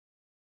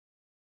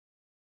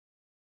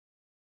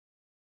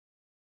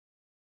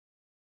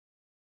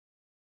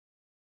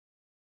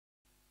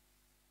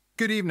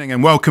Good evening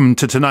and welcome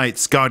to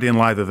tonight's Guardian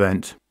Live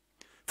event.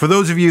 For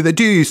those of you that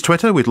do use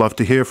Twitter, we'd love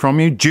to hear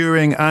from you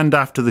during and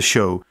after the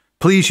show.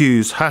 Please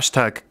use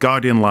hashtag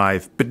Guardian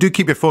Live, but do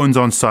keep your phones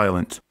on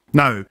silent.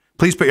 Now,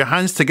 please put your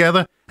hands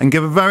together and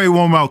give a very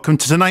warm welcome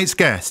to tonight's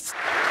guests.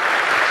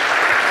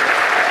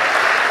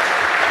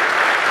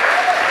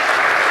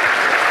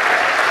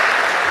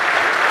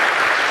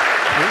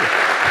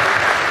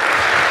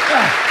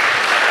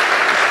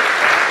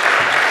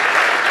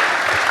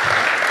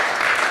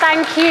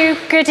 Thank you,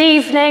 good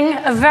evening.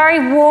 A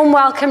very warm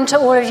welcome to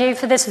all of you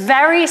for this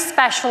very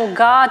special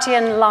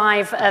Guardian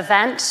Live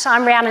event.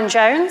 I'm Rhiannon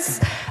Jones,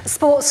 a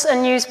sports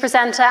and news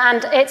presenter,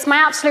 and it's my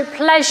absolute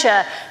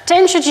pleasure to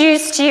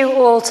introduce to you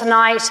all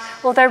tonight,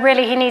 although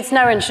really he needs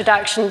no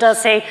introduction,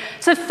 does he,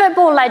 to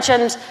football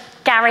legend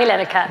Gary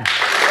Lineker.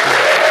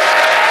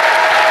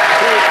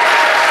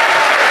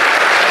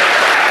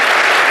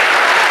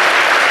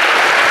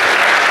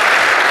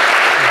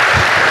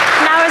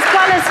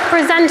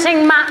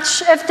 Presenting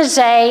match of the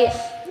day,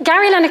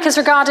 Gary Lineker is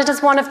regarded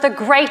as one of the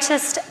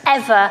greatest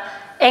ever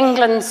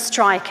England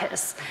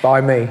strikers.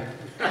 By me.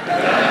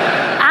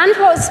 And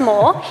what's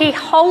more, he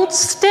holds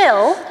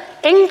still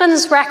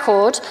England's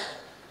record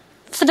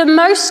for the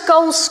most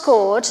goals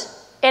scored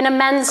in a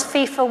men's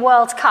FIFA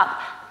World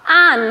Cup.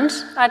 And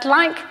I'd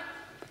like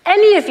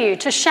any of you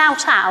to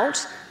shout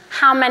out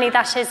how many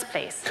that is,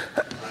 please.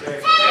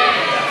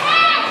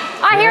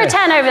 I hear a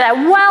 10 over there.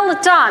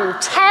 Well done.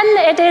 10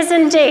 it is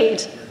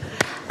indeed.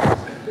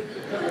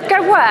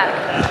 Good work.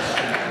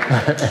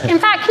 In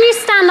fact, can you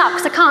stand up,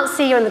 because I can't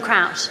see you in the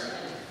crowd.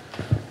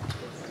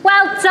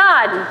 Well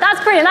done.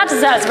 That's brilliant. That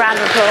deserves a round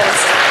of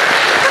applause.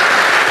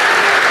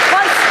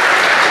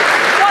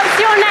 What's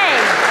your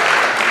name?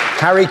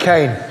 Harry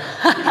Kane.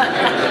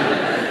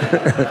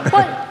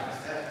 What?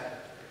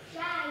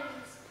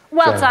 James.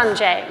 Well done,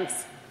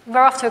 James.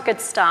 We're off to a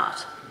good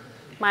start.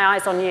 My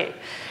eye's on you.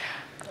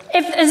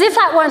 As if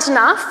that weren't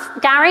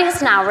enough, Gary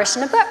has now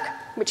written a book,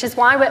 which is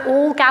why we're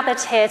all gathered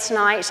here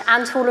tonight,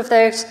 and to all of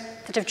those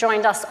that have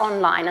joined us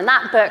online. And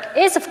that book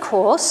is, of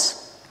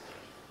course,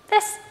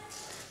 this: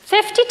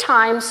 50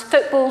 Times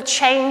Football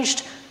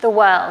Changed the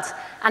World.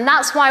 And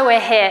that's why we're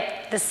here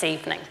this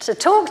evening, to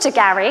talk to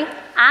Gary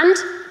and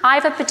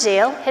Ivor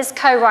Badil, his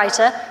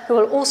co-writer, who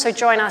will also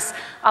join us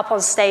up on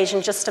stage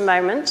in just a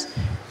moment,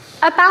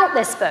 about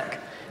this book.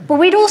 But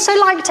we'd also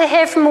like to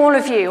hear from all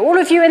of you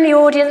in the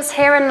audience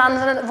here in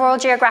London at the Royal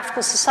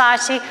Geographical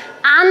Society,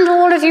 and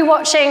all of you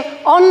watching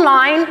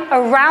online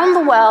around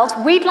the world.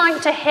 We'd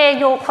like to hear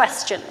your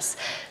questions.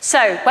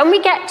 So when we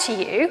get to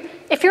you,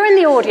 if you're in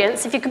the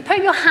audience, if you could put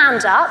your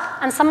hand up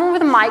and someone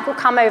with a mic will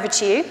come over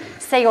to you,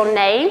 say your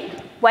name,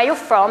 where you're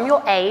from,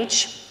 your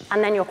age,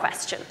 and then your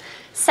question.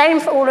 Same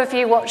for all of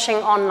you watching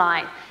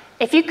online.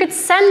 If you could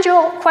send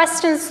your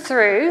questions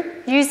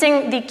through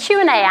using the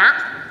Q&A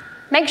app,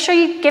 make sure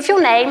you give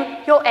your name,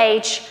 your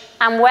age,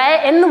 and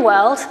where in the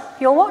world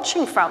you're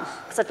watching from,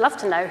 because I'd love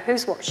to know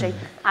who's watching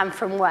and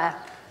from where.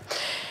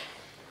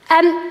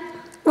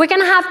 We're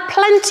going to have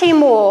plenty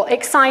more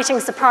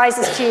exciting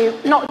surprises for you,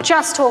 not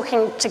just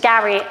talking to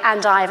Gary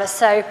and Ivor.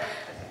 So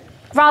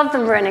rather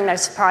than ruining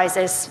those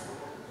surprises,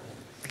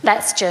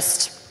 let's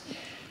just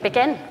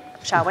begin,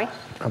 shall we?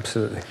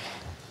 Absolutely.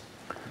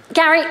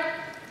 Gary,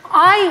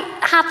 I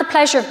had the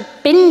pleasure of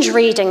binge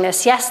reading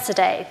this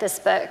yesterday, this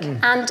book,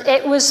 and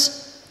it was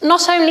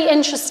not only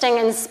interesting,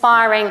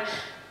 inspiring,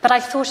 but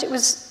I thought it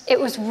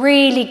was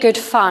really good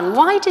fun.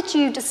 Why did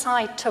you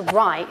decide to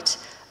write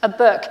a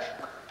book,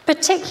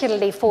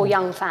 particularly for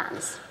young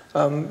fans?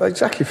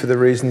 Exactly for the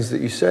reasons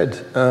that you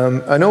said.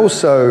 And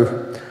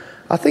also,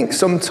 I think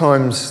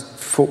sometimes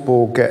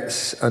football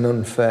gets an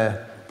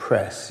unfair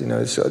press. You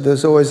know,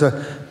 there's always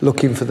a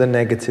looking for the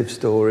negative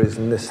stories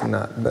and this and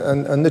that.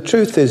 And the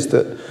truth is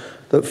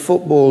that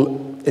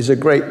football is a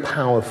great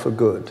power for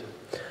good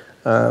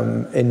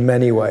in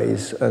many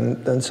ways.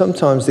 And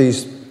sometimes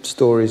these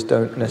stories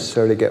don't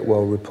necessarily get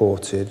well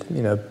reported,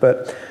 you know,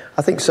 but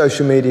I think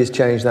social media has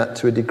changed that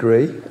to a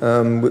degree.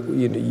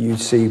 You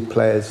see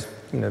players,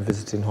 you know,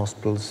 visiting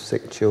hospitals,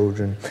 sick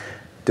children,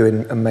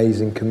 doing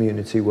amazing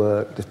community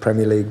work. The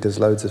Premier League does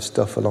loads of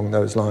stuff along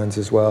those lines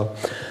as well.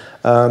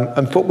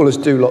 And footballers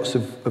do lots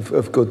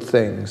of good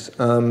things.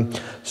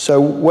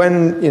 So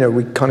when, you know,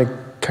 we kind of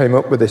came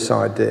up with this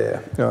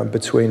idea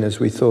between us,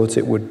 we thought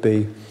it would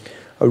be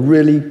a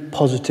really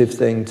positive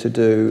thing to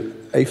do,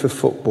 for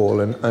football,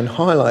 and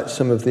highlight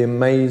some of the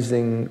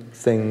amazing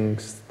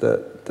things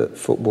that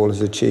football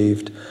has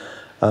achieved.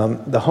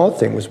 The hard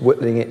thing was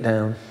whittling it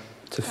down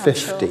to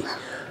 50. Sure.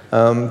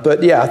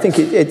 But yeah, I think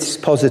it's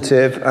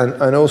positive,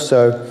 and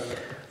also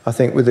I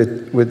think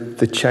with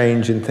the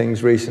change in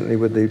things recently,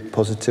 with the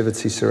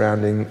positivity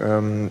surrounding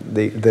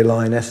the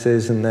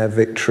Lionesses and their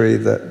victory,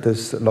 that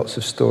there's lots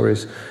of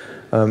stories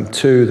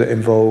too that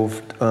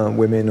involved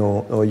women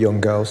or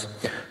young girls.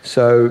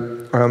 So,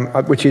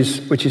 which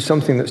is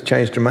something that's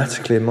changed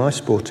dramatically in my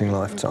sporting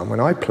lifetime.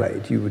 When I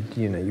played, you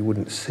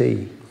wouldn't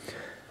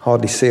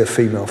hardly see a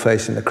female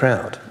face in the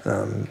crowd,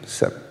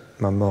 except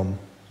my mum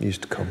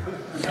used to come.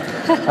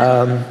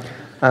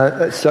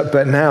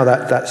 But now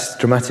that's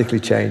dramatically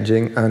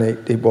changing, and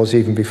it was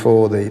even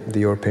before the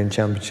European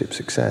Championship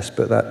success,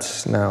 but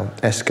that's now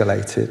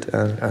escalated,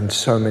 and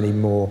so many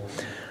more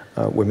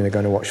women are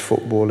going to watch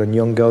football, and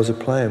young girls are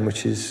playing,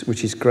 which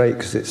is great,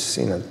 because it's,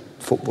 you know,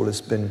 football has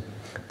been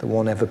the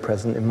one ever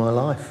present in my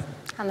life.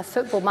 And the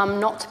football mum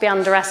not to be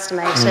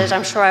underestimated.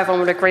 I'm sure everyone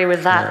would agree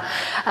with that.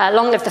 Yeah.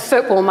 Long live the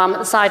football mum at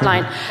the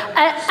sideline.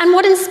 And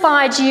what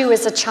inspired you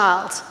as a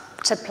child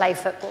to play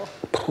football?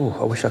 Oh,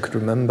 I wish I could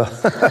remember.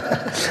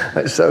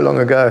 It's so long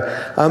ago.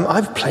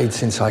 I've played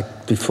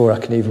before I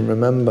can even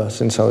remember,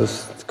 since I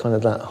was kind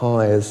of that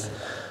high, as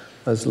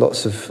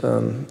lots of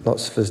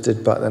us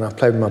did back then. I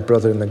played with my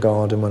brother in the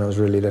garden when I was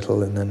really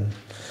little, and then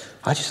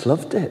I just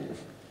loved it.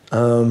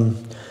 And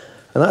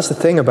that's the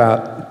thing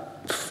about,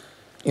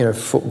 you know,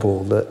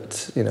 football,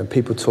 that, you know,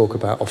 people talk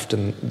about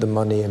often the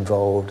money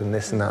involved and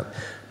this and that,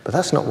 but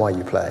that's not why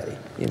you play.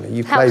 You know,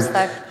 you play.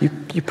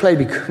 You play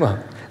because,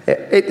 well,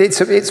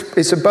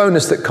 it's a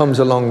bonus that comes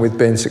along with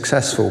being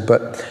successful,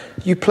 but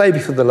you play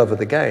for the love of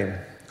the game,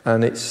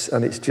 and it's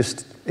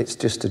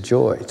just a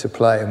joy to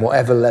play, and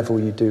whatever level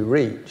you do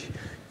reach,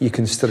 you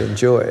can still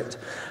enjoy it.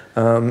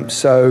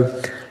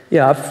 So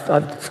yeah,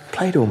 I've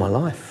played all my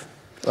life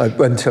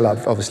until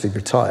I've obviously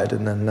retired,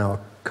 and then now I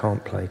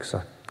can't play because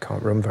I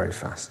can't run very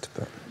fast.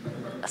 But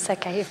that's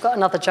okay, you've got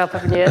another job,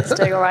 haven't you? It's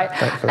doing all right.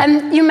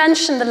 You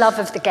mentioned the love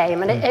of the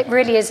game, and it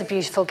really is a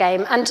beautiful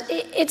game, and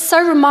it's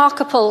so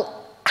remarkable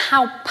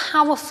how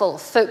powerful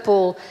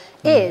football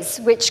is,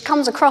 which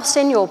comes across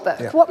in your book.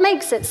 Yeah. What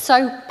makes it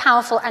so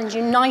powerful and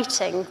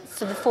uniting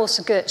for the force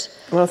of good?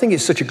 Well, I think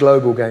it's such a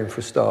global game for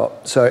a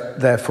start, so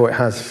therefore it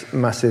has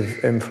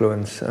massive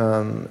influence.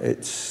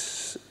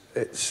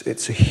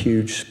 It's a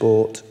huge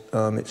sport.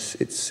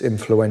 It's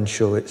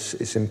influential.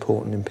 It's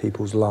important in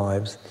people's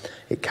lives.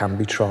 It can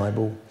be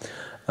tribal.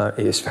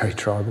 It is very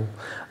tribal.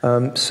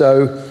 And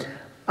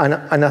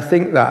I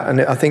think that,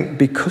 and I think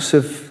because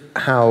of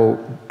how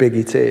big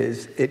it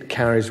is, it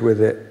carries with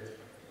it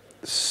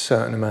a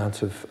certain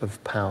amount of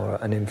power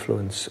and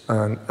influence,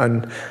 and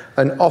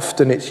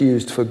often it's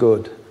used for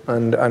good.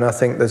 And I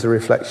think there's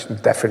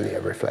definitely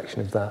a reflection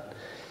of that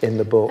in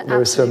the book.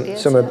 There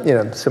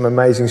are some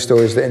amazing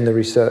stories that in the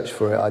research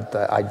for it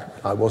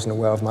I wasn't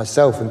aware of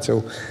myself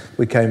until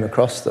we came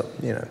across them.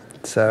 You know,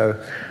 so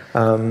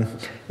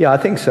yeah, I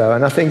think so,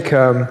 and I think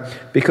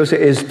because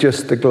it is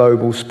just the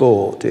global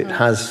sport, it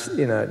has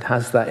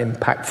that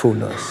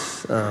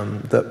impactfulness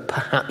that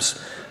perhaps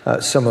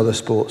some other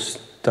sports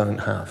don't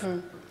have.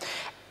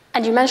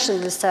 And you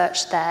mentioned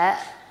research there.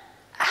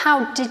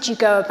 How did you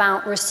go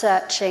about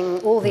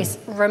researching all these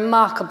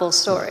remarkable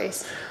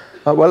stories?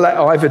 Well, let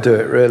Ivor do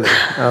it, really.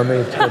 I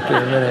mean, talk in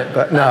a minute,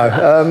 but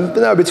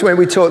no. Between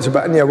we talked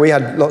about, we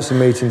had lots of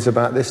meetings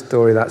about this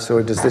story, that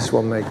story. Does this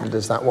one make it?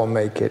 Does that one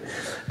make it?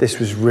 This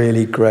was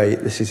really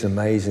great. This is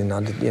amazing.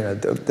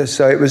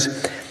 So it was,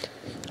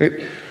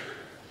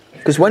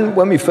 because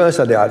when we first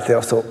had the idea,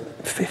 I thought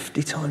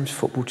 50 times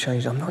football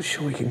changed. I'm not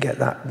sure we can get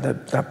the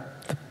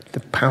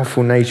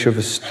powerful nature of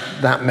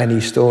that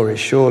many stories,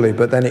 surely.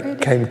 But then it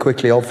became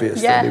quickly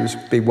obvious that it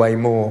would be way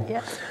more.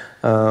 Yeah.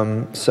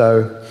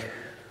 So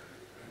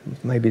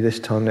maybe this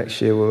time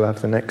next year we'll have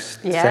the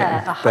next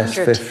best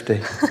 50,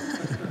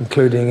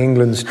 including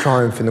England's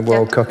triumph in the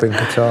World Cup in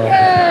Qatar.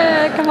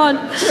 Yeah, come on.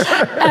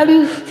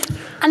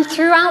 And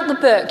throughout the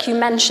book, you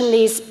mention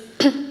these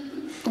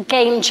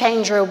Game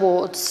Changer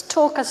Awards.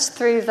 Talk us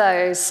through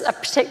those. I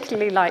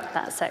particularly like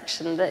that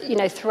section, that,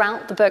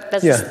 throughout the book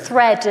there's this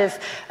thread of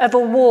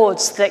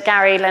awards that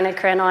Gary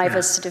Lineker and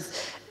Ivor sort of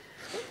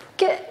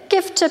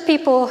give to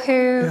people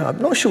who... Yeah,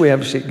 I'm not sure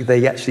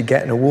they actually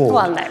get an award.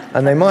 Well, no.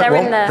 And they might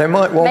want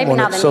one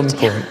at some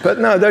point. But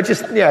no, they're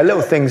just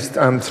little things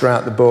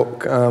throughout the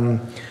book.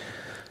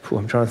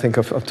 I'm trying to think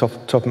off the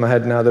top of my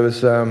head now. There was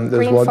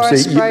Green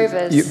Forest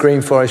Rovers.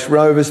 Green Forest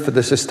Rovers for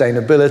the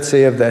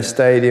sustainability of their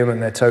stadium,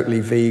 and they're totally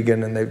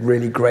vegan, and they're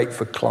really great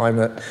for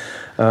climate.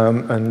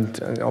 And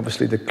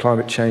obviously the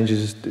climate change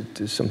is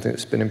something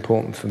that's been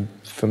important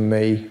for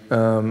me,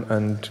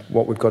 and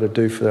what we've got to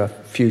do for the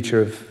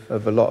future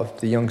of a lot of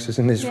the youngsters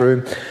in this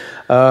room.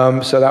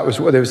 So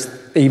there was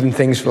even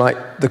things like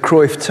the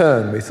Cruyff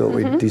turn we thought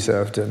we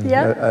deserved a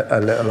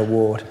little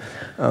award,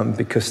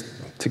 because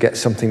to get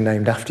something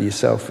named after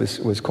yourself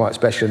was quite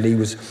special. He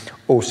was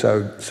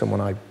also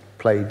someone I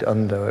played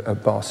under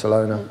at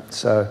Barcelona.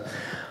 So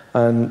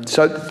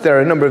there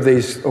are a number of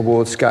these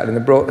awards scattered in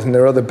the book, and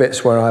there are other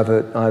bits where I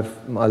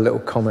have my little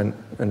comment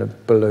in a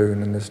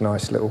balloon, and there's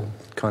nice little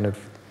kind of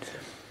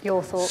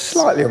your thoughts,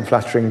 slightly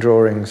unflattering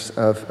drawings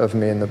of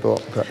me in the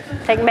book. But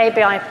I think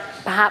maybe I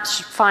perhaps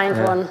should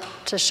find one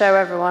to show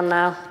everyone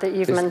now that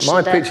you've mentioned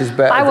my picture's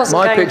better.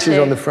 My picture's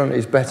on the front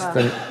is better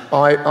than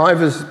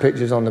Ivor's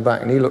picture's on the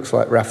back, and he looks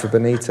like Rafa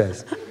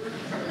Benitez.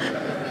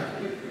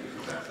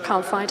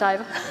 Can't find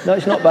Ivor. No,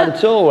 it's not bad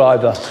at all,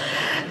 Ivor.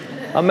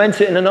 I meant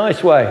it in a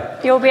nice way.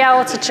 You'll be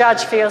able to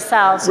judge for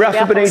yourselves.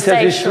 Rafa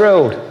Benitez is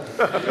thrilled.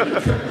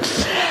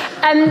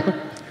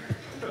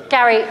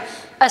 Gary,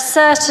 a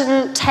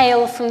certain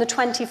tale from the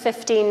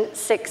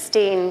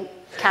 2015-16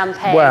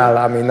 campaign. Well,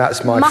 I mean,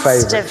 that's my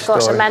favourite story. Must have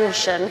got a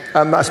mention.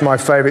 That's my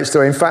favourite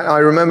story. In fact, I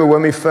remember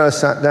when we first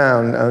sat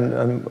down,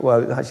 and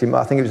well, actually,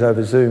 I think it was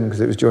over Zoom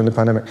because it was during the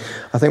pandemic.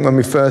 I think when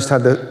we first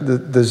had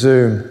the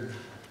Zoom,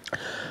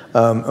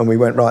 and we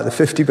went, right, the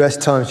 50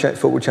 best times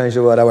football changed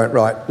the world. I went,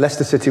 right,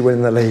 Leicester City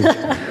winning the league.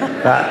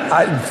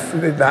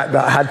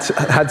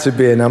 that had to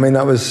be in. I mean,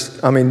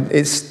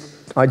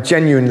 I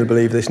genuinely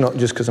believe this, not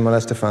just because I'm a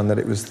Leicester fan, that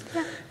it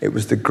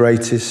was the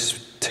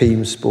greatest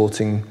team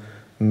sporting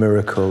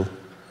miracle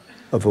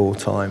of all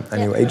time.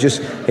 Anyway, it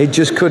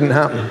just couldn't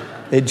happen.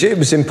 It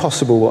was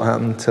impossible what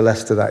happened to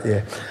Leicester that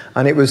year,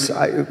 and it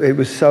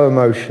was so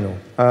emotional.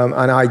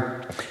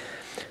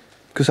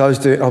 Because I was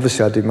doing,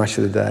 obviously I did Match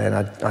of the Day, and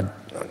I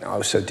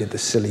also did the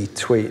silly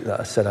tweet that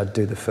I said I'd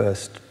do the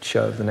first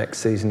show of the next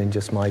season in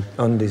just my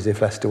undies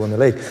if Leicester won the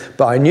league.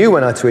 But I knew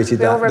when I tweeted that...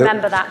 We all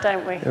remember that,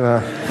 don't we?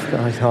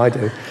 Well, I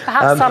do.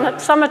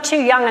 Perhaps some are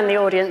too young in the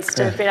audience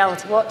to have been able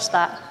to watch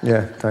that.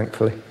 Yeah,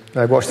 thankfully.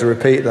 I watched the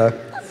repeat, though,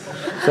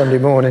 Sunday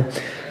morning.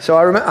 So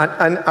I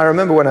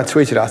remember when I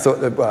tweeted it, I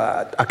thought that,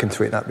 well, I can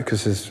tweet that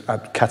because there's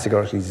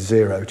categorically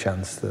zero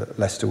chance that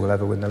Leicester will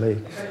ever win the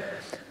league.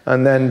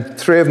 And then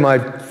 3 of my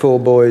 4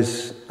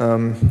 boys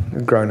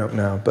have grown up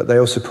now, but they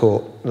all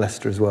support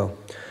Leicester as well.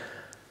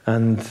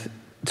 And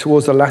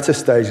towards the latter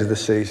stage of the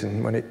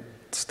season, when it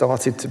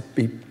started to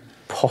be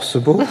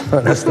possible,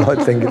 and I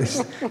started thinking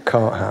this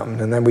can't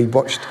happen. And then we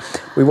watched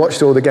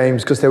all the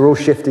games because they were all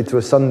shifted to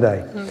a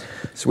Sunday,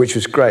 which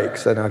was great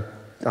because then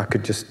I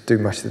could just do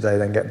Match of the Day,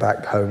 then get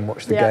back home,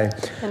 watch the game.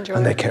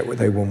 And they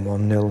won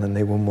 1-0, then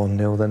they won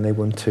 1-0, then they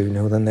won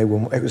 2-0, then they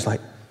won. It was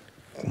like,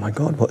 oh my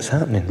God, what's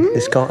happening?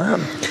 This can't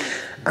happen.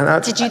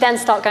 And did you then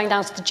start going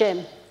down to the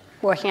gym,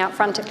 working out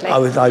frantically?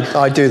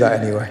 I do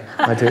that anyway.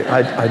 I do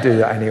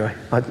that anyway.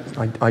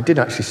 I did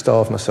actually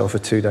starve myself for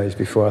 2 days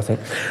before, I think.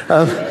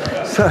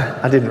 So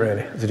I didn't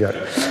really. It was a joke.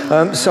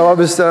 So I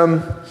was.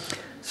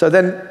 So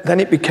then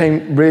it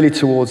became really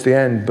towards the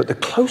end. But the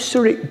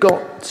closer it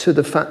got to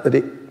the fact that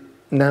it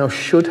now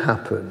should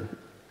happen,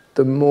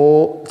 the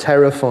more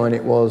terrifying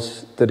it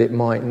was that it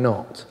might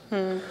not.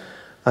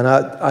 And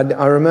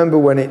I remember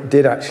when it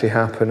did actually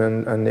happen,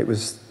 and it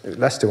was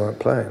Leicester weren't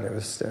playing. It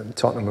was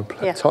Tottenham were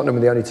playing. Tottenham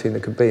were the only team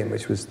that could beat them,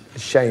 which was a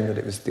shame that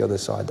it was the other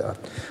side,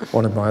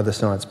 one of my other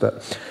sides.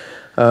 But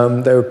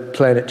they were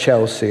playing at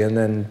Chelsea, and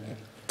then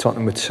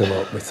Tottenham were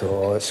 2-up. We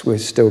thought, we're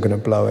still going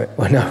to blow it.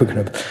 Well, no, we're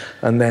going to.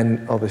 And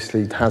then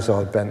obviously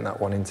Hazard bent that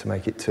one in to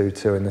make it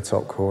 2-2 in the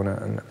top corner,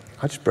 and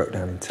I just broke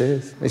down in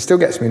tears. It still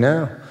gets me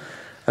now.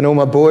 And all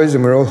my boys,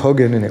 and we're all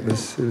hugging, and it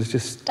was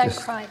just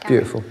cry,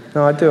 beautiful.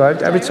 No, I do.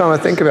 Every time I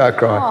think about it, I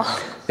cry.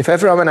 Oh. If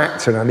ever I'm an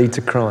actor and I need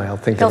to cry, I'll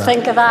think of that. You'll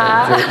think of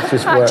that. It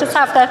just works. Just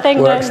have their thing,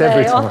 don't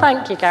they? Well,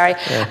 thank you, Gary.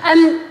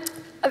 Yeah.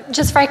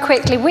 Just very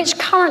quickly, which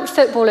current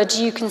footballer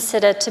do you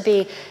consider to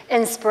be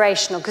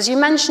inspirational? Because you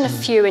mention a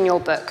few in your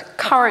book,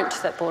 current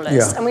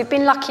footballers, and we've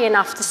been lucky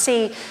enough to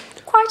see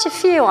quite a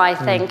few, I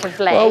think, of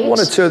late. Well, 1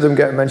 or 2 of them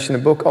get mentioned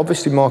in the book.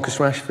 Obviously, Marcus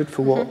Rashford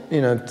for what,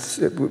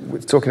 we're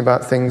talking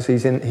about things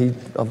he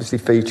obviously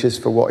features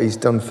for what he's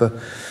done for,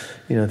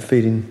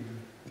 feeding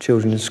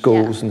children in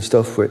schools and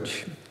stuff,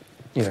 which,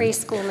 free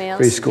school meals.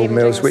 Free school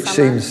meals, which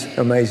seems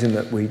amazing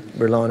that we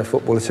rely on a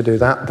footballer to do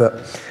that,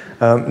 but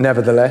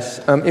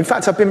nevertheless. In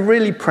fact, I've been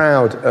really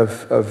proud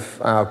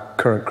of our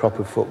current crop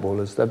of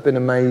footballers. They've been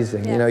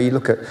amazing. Yeah. You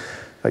look at,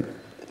 like,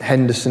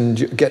 Henderson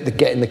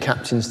getting the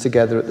captains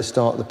together at the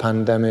start of the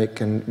pandemic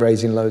and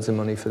raising loads of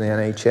money for the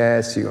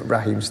NHS. You got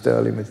Raheem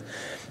Sterling with,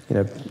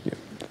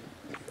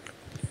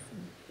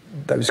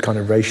 those kind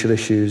of racial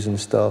issues and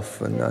stuff,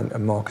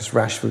 and Marcus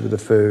Rashford with the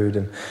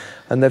food,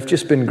 and they've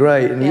just been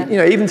great. And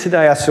even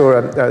today I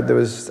saw there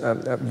was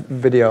a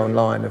video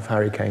online of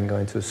Harry Kane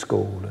going to a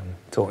school and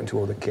talking to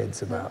all the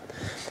kids about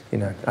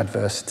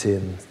adversity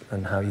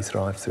and how you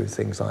thrive through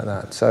things like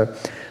that. So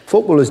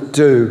footballers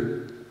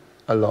do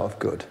a lot of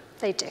good.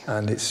 They do.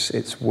 And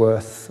it's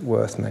worth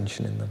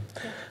mentioning them.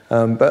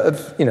 Yeah.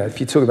 But if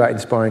you talk about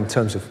inspiring in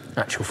terms of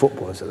actual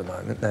footballers at the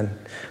moment, then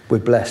we're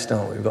blessed,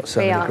 aren't we? We've got so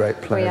many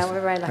great players.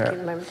 We're very lucky at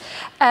the moment.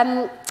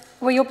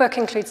 Well, your book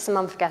includes some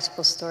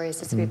unforgettable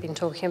stories, as we've been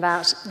talking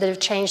about, that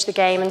have changed the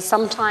game and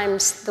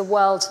sometimes the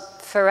world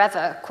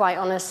forever, quite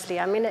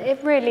honestly. I mean,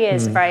 it really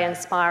is very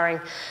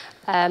inspiring.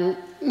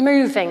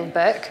 Moving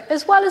book,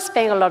 as well as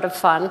being a lot of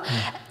fun.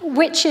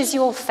 Which is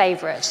your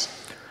favourite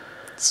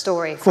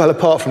story? Well,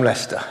 apart from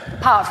Leicester.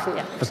 Apart from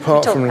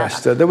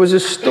Leicester. There was a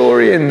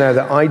story in there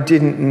that I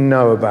didn't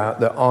know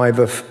about that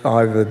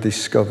Ivor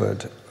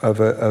discovered of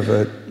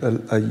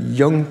a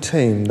young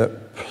team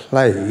that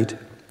played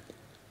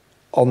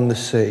on the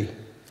sea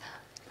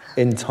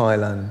in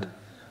Thailand.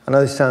 I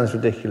know this sounds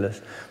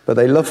ridiculous, but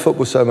they loved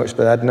football so much,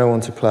 but they had no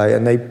one to play,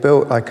 and they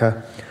built like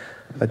a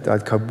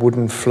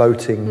wooden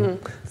floating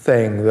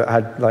thing that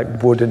had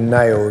like wooden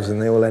nails,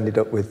 and they all ended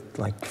up with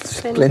like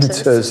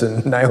splinters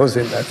and nails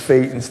in their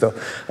feet and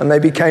stuff, and they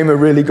became a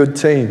really good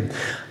team.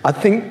 I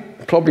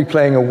think probably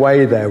playing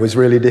away there was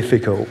really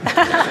difficult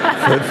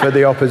for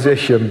the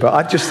opposition, but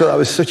I just thought that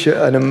was such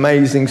an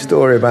amazing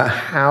story about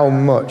how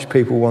much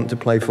people want to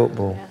play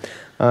football.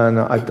 And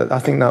I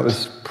think that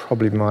was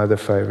probably my other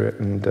favourite.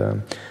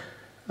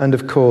 And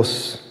of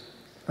course,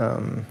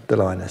 the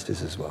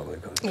Lionesses as well.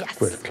 Yes,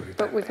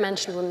 but we've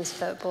mentioned women's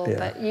football,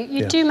 but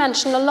you do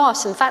mention a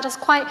lot. In fact, I was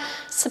quite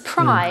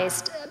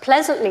surprised,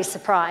 pleasantly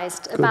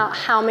surprised, about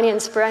how many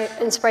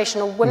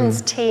inspirational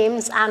women's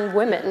teams and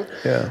women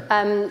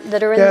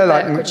that are in the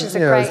book, which is a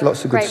great there's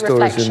lots of good stories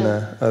reflection. in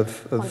there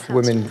of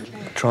women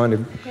trying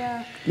to,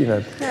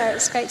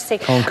 it's great to see.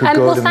 Conquer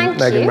God and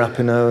Megan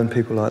Rapinoe and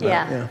people like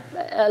that. Yeah,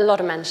 a lot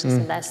of mentions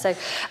in there. So,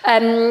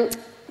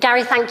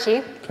 Gary, thank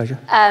you. Pleasure.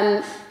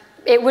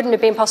 It wouldn't have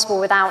been possible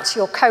without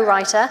your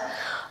co-writer,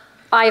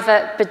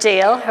 Ivor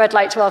Badil, who I'd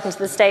like to welcome to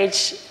the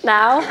stage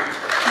now. Warm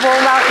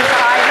welcome to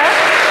Ivor.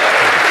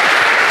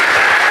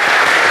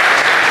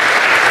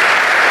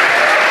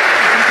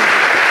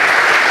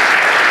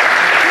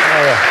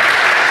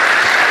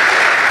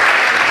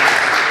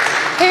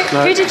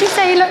 Who did you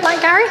say he looked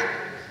like, Gary?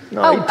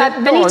 No,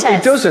 Benitez.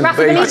 He doesn't.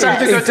 Rafa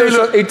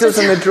Benitez. He does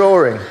in the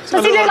drawing.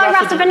 Does he look like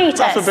Rafa Benitez?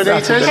 Rafa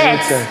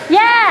Benitez?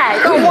 Yeah,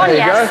 you got one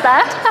yes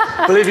there.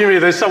 Believe you me,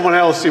 there's someone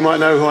else you might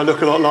know who I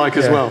look a lot like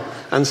as well,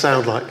 and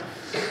sound like.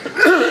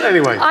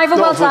 Anyway. Ivor,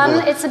 well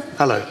done.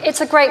 Hello.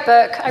 It's a great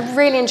book. I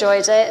really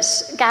enjoyed it.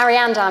 Gary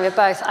and Ivor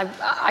both.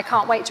 I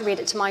can't wait to read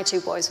it to my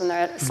two boys when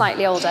they're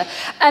slightly older.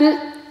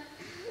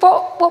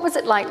 What was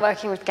it like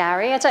working with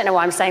Gary? I don't know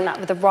why I'm saying that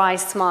with a wry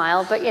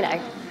smile, but,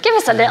 give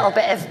us a little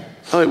bit of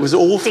it was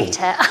awful.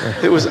 detail.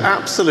 It was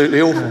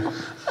absolutely awful.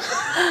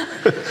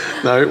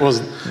 No, it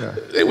wasn't. No.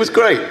 It was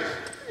great.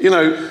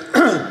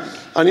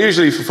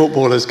 Unusually for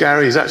footballers,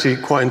 Gary is actually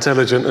quite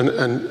intelligent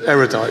and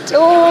erudite.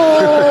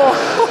 Oh.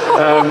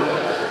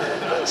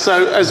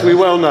 So, as we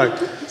well know.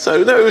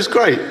 So, no, it was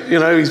great.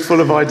 He's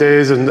full of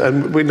ideas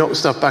and we knocked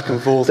stuff back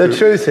and forth. The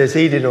truth is,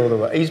 he did all the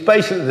work. He's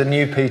basically the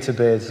new Peter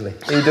Beardsley.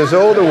 He does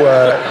all the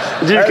work.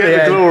 You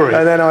get the glory.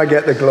 And then I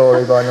get the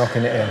glory by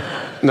knocking it in.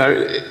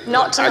 No,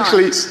 not tonight.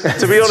 Actually,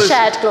 to be honest,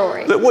 shared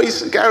glory. Look, what you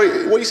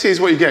see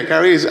is what you get.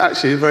 Gary is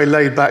actually a very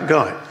laid-back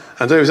guy,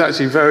 and it was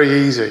actually very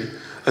easy.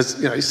 As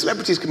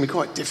celebrities can be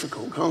quite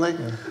difficult, can't they?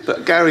 Yeah.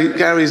 But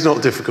Gary's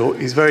not difficult.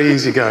 He's very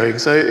easygoing.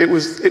 So it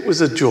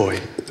was a joy.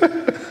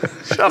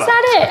 Shut up. Is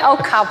that it? Oh,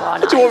 come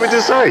on. What do you want me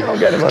to say?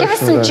 Give us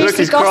some juicy Look,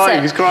 he's gossip.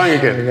 crying. He's crying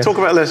again. Talk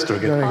about Leicester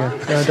again.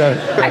 No, don't.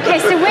 Okay,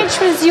 so which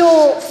was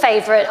your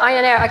favourite? I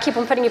know I keep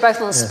on putting you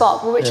both on the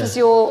spot, but which was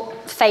your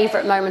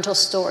favourite moment or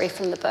story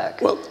from the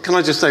book? Well, can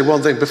I just say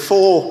one thing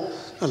before?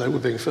 Hello, we're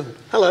being filmed.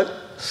 Hello.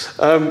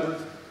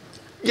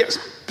 Yes.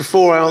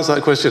 Before I answer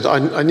that question,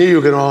 I knew you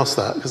were going to ask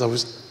that because I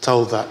was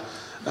told that,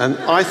 and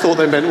I thought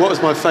they meant what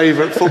was my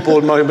favourite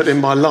football moment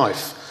in my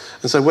life.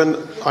 And so when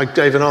I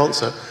gave an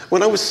answer,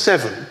 when I was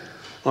 7.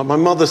 My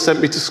mother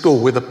sent me to school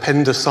with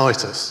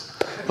appendicitis.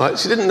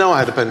 She didn't know I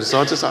had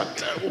appendicitis. I had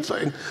terrible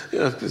pain,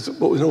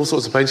 in all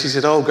sorts of pain. She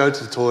said, "Oh, go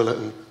to the toilet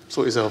and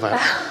sort yourself out."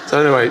 So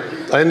anyway,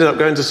 I ended up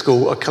going to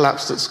school. I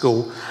collapsed at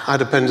school. I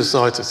had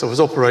appendicitis. I was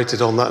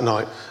operated on that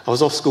night. I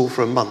was off school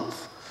for a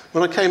month.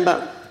 When I came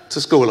back to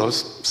school, I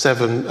was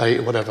 7, 8,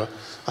 or whatever.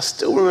 I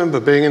still remember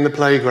being in the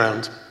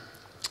playground,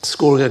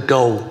 scoring a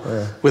goal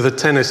with a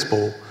tennis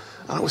ball.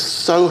 And I was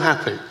so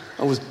happy.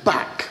 I was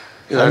back.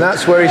 And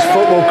that's where his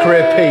football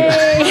career peaked.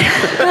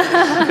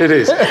 It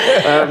is.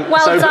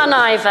 Well done,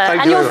 Ivor.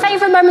 And your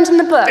favourite moment in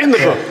the book? In the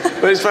book.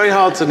 But it's very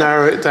hard to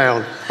narrow it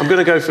down. I'm going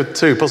to go for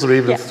 2, possibly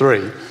even 3.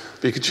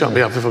 But you could shut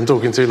me up if I'm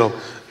talking too long.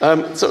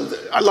 So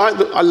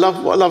what I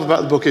love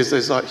about the book is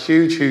there's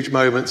huge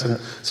moments and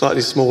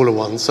slightly smaller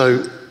ones.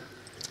 So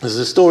there's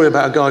a story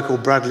about a guy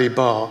called Bradley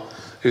Barr,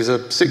 who's a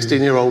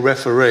 16-year-old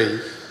referee,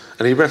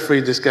 and he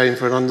refereed this game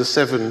for an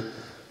under-7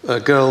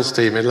 girls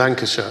team in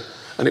Lancashire.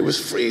 And it was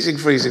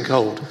freezing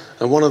cold.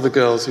 And one of the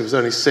girls, who was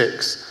only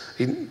 6,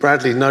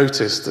 Bradley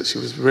noticed that she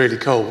was really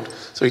cold.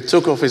 So he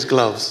took off his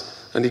gloves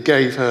and he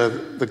gave her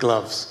the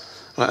gloves.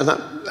 And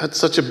that had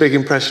such a big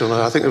impression on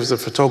her. I think there was a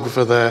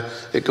photographer there.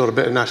 It got a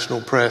bit of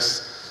national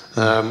press.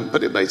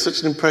 But it made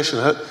such an impression.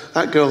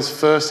 That girl's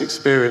first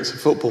experience of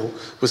football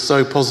was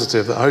so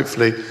positive that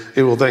hopefully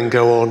it will then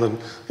go on. And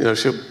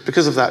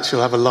because of that,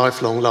 she'll have a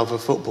lifelong love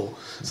of football.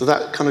 So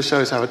that kind of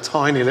shows how a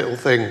tiny little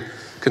thing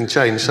can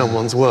change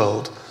someone's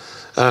world.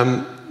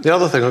 The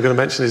other thing I'm going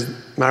to mention is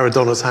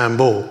Maradona's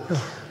handball,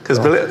 because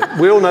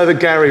we all know that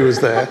Gary was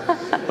there,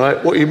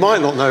 right? What you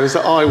might not know is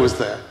that I was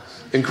there,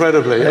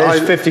 incredibly.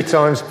 50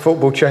 times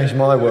football changed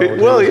my world.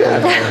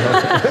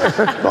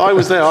 But I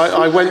was there.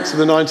 I went to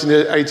the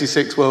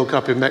 1986 World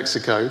Cup in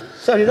Mexico.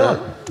 So did I.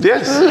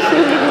 Yes.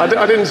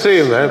 I didn't see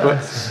him there,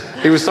 but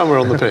he was somewhere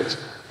on the pitch.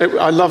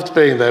 I loved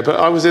being there, but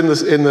I was in the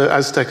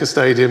Azteca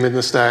Stadium in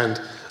the stand,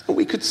 and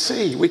we could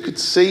see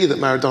that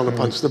Maradona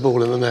punched the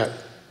ball in the net.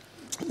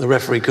 The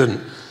referee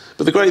couldn't.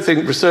 But the great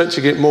thing,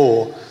 researching it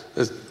more,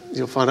 as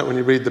you'll find out when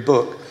you read the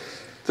book,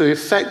 the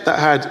effect that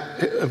had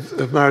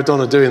of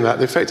Maradona doing that,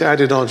 the effect it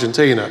had in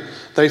Argentina,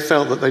 they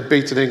felt that they'd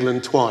beaten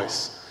England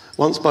twice.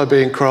 Once by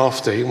being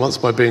crafty, and once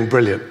by being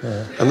brilliant.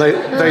 Yeah. And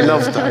they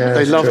loved that. Yeah,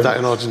 they loved that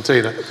in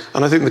Argentina.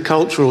 And I think the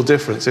cultural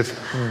difference, if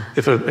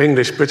an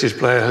British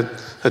player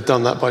had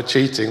done that by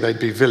cheating, they'd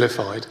be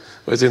vilified.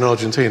 whereas in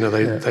Argentina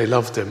they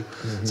loved him.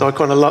 So I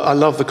kind of I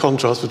love the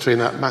contrast between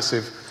that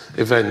massive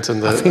event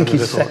and the. I think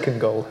his second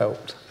goal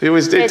helped. It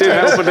did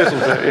help a little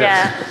bit.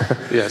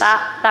 Yes. Yes.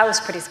 That was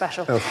pretty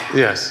special. Oh.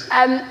 Yes.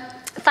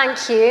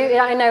 Thank you.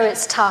 I know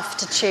it's tough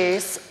to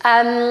choose.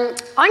 I'm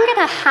going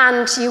to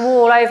hand you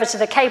all over to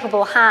the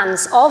capable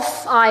hands of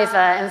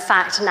Ivor, in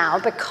fact, now,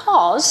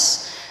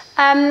 because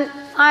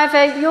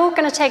Ivor, you're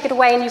going to take it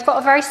away, and you've got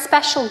a very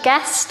special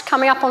guest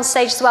coming up on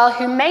stage as well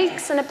who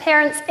makes an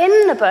appearance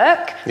in the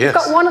book. Yes. You've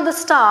got one of the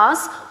stars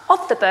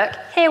of the book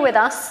here with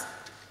us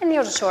in the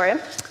auditorium.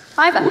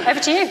 Ivor, over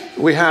to you.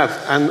 We have,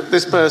 and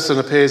this person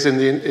appears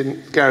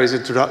in Gary's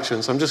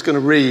introduction, so I'm just going to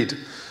read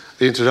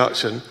the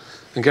introduction.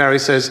 And Gary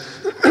says,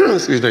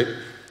 excuse me,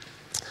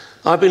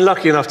 I've been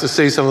lucky enough to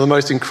see some of the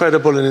most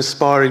incredible and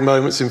inspiring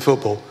moments in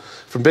football,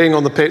 from being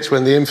on the pitch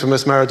when the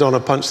infamous Maradona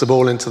punched the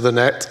ball into the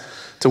net,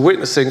 to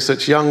witnessing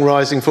such young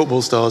rising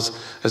football stars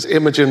as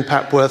Imogen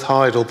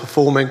Papworth-Heidel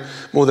performing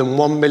more than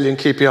 1 million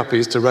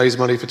keepy-uppies to raise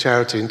money for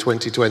charity in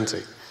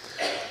 2020.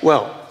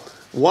 Well,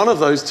 one of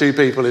those two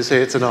people is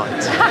here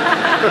tonight.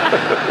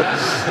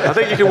 I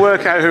think you can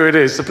work out who it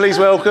is, so please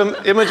welcome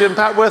Imogen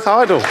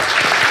Papworth-Heidel.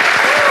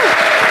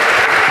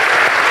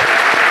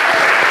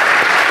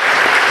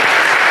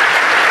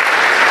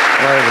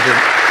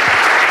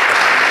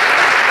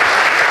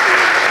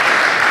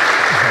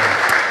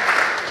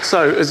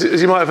 So, as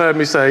you might have heard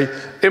me say,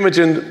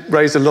 Imogen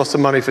raised a lot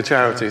of money for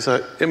charity.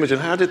 So, Imogen,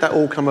 how did that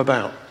all come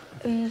about?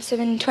 So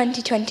in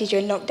 2020,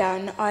 during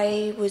lockdown,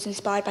 I was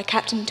inspired by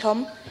Captain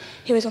Tom,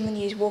 who was on the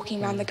news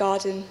walking around the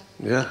garden.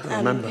 Yeah, I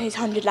remember. His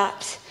 100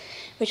 laps,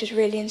 which was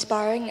really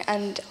inspiring,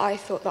 and I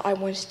thought that I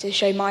wanted to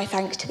show my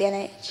thanks to the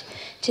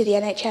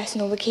NHS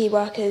and all the key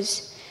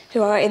workers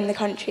who are in the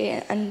country,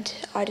 and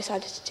I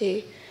decided to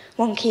do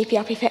one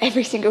keepy-uppy for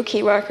every single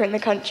key worker in the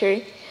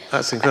country.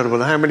 That's incredible.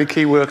 And how many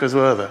key workers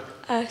were there?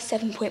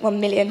 7.1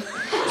 million.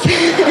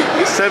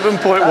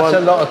 7.1. That's a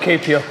lot of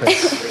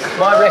keepy-uppers.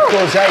 My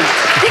record's 8.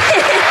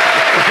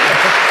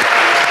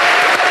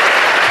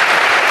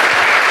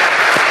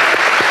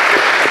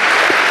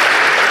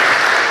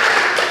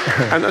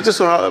 And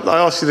I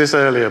asked you this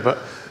earlier, but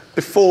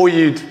before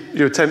you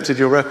attempted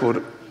your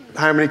record,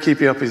 how many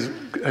keepy-uppies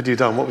had you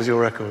done? What was your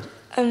record?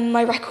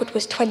 My record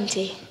was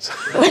 20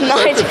 when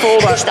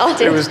I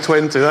started. It was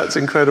 20, that's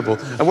incredible.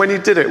 And when you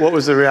did it, what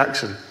was the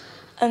reaction?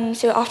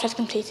 So after I'd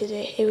completed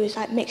it, it was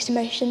like mixed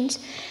emotions.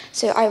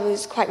 So I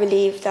was quite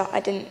relieved that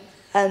it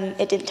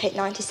didn't take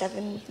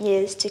 97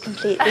 years to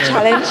complete the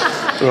challenge.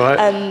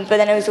 Right. But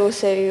then it was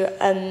also,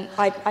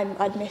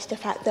 I'd missed the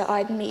fact that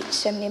I'd meet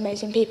so many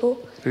amazing people.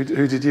 Who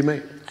did you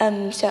meet?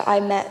 So I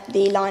met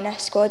the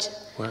Lioness squad.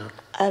 Wow.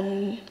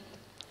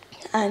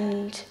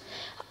 And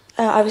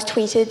I was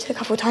tweeted a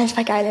couple of times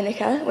by Gary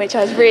Lineker, which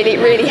I was really,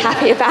 really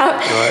happy about.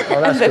 Right.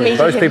 Well, that's good.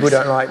 Most people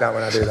don't like that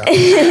when I do that.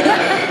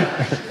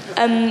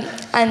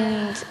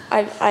 And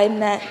I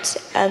met,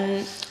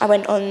 I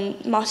went on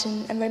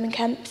Martin and Roman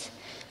Kemp's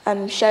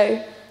show.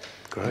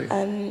 Great.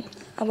 A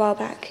while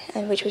back,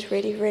 and which was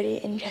really, really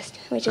interesting,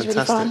 which is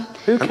really Fantastic.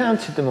 fun. Who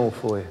counted them all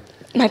for you?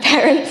 My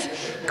parents.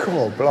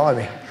 Cool,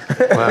 blimey.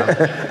 Wow.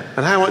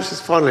 And how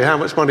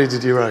much money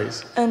did you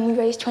raise? We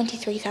raised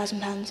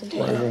 £23,000 in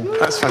total. Wow.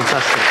 That's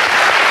fantastic.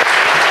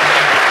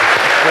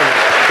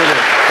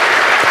 Brilliant.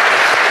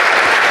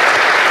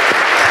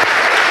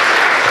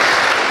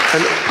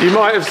 And you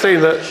might have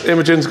seen that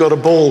Imogen's got a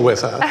ball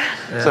with her.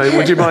 Yeah. So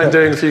would you mind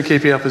doing a few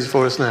keepy-uppers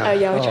for us now? Oh,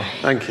 yeah, I'll try.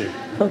 Thank you.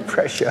 No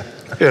pressure.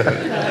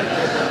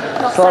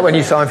 Yeah. It's like when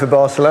you sign for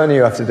Barcelona,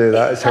 you have to do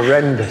that. It's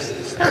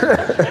horrendous.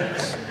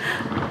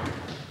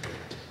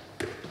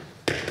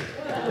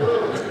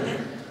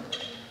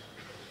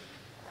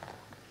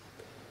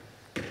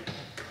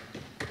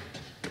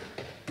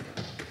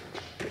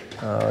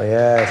 Oh,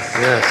 yes.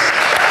 Yes.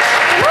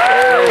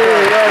 Well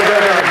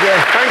done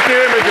again. Thank you,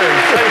 Imogen.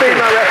 Beat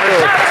my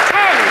record.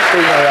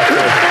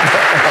 That's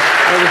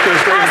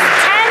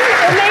 10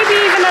 or maybe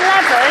even 11.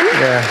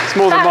 Yeah. It's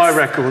more than my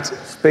record.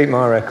 Beat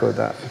my record,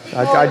 that.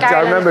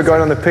 I remember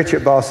going on the pitch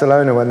at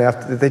Barcelona when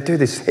they do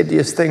this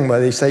hideous thing where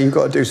they say you've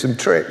got to do some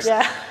tricks.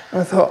 Yeah.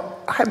 And I thought,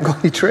 I haven't got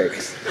any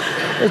tricks.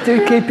 They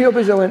do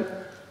keepy-uppers. I went,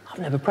 I've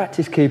never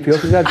practiced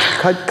keepy-uppers. I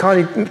can't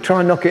even try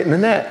and knock it in the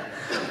net.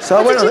 So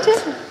I went like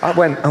this. I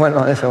went,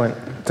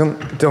 dump,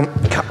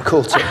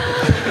 caught it.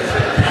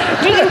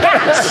 You can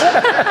catch.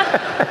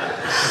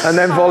 And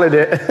then volleyed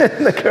it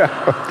in the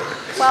crowd.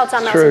 Well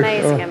done, that's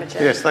amazing,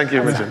 Imogen. Yes, thank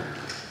you, Imogen.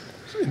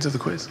 Into the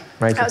quiz.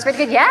 Amazing. That was really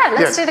good. Yeah,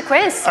 let's do the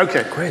quiz.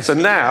 Okay, quiz. So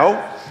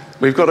now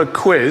we've got a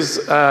quiz,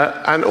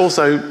 and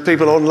also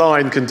people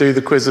online can do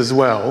the quiz as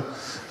well.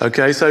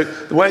 Okay, so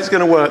the way it's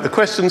going to work, the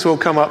questions will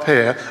come up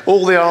here.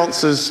 All the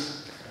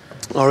answers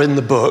are in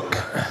the book,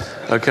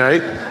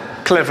 okay?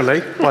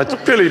 Cleverly,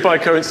 purely by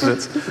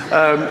coincidence.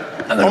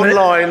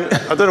 Online,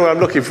 I don't know what I'm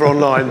looking for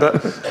online,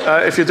 but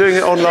if you're doing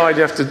it online,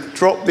 you have to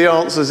drop the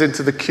answers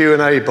into the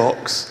Q&A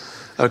box.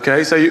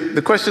 Okay, so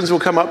the questions will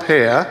come up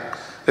here.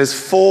 There's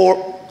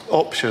 4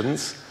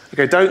 options.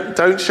 Okay,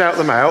 don't shout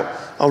them out.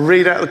 I'll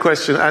read out the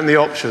question and the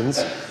options,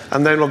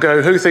 and then we'll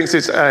go, who thinks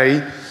it's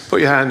A?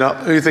 put your hand up.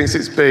 Who thinks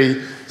it's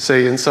B,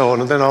 C, and so on.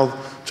 And then I'll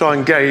try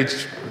and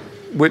gauge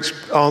which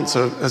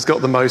answer has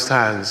got the most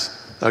hands.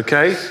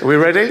 Okay? Are we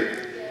ready?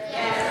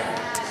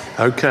 Yes.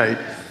 Okay.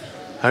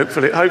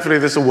 Hopefully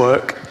this will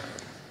work.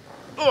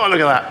 Oh, look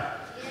at that.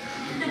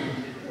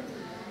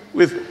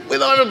 With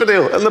Ivan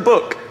Badil and the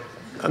book.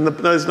 And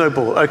there's no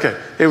ball. Okay,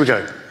 here we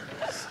go.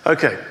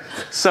 Okay,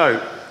 so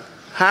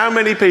how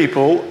many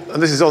people,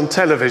 and this is on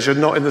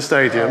television, not in the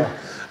stadium,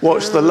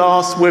 watched the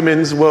last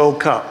Women's World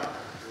Cup?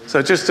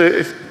 So just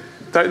to,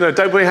 don't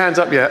put your hands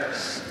up yet.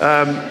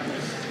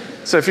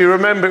 So if you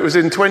remember, it was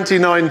in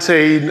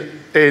 2019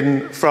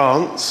 in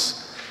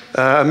France.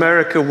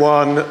 America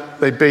won.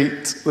 They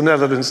beat the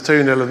Netherlands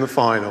 2-0 in the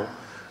final.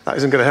 That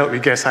isn't going to help you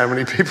guess how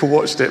many people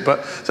watched it.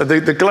 But so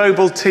the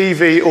global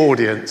TV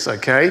audience,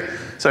 okay?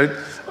 So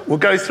we'll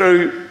go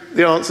through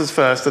the answers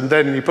first, and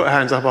then you put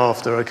hands up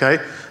after, okay?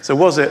 So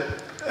was it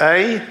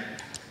A,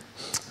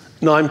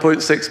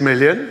 9.6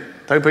 million?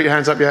 Don't put your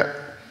hands up yet.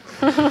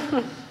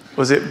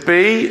 Was it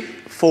B,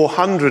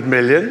 400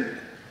 million?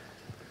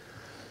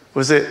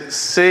 Was it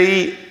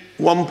C,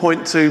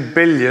 1.2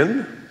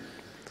 billion?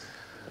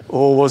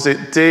 Or was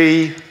it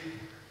D,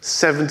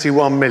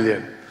 71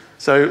 million?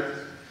 So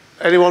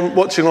anyone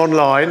watching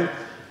online,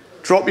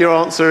 drop your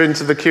answer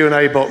into the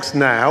Q&A box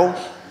now.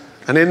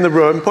 And in the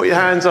room, put your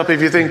hands up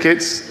if you think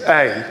it's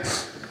A.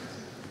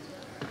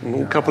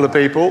 A couple of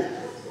people,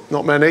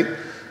 not many.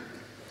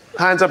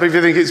 Hands up if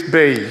you think it's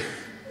B.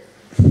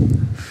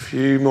 A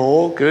few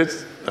more, good,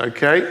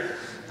 okay.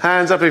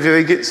 Hands up if you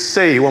think it's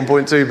C,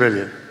 1.2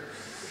 billion.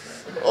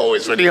 Oh,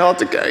 it's really hard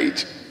to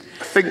gauge.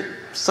 I think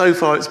so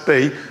far it's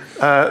B.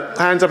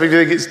 Hands up if you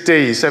think it's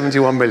D,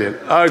 71 million.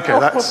 Okay,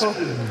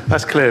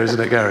 that's clear, isn't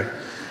it, Gary?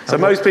 So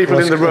most people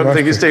in the room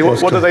think it's D.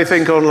 What do they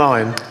think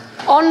online?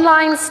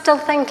 Online, still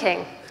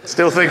thinking.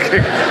 Still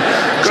thinking.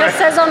 Just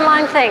says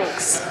online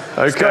thinks.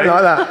 Okay.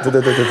 Like that.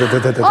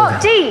 Oh,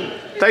 D.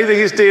 They think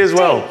it's D as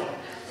well.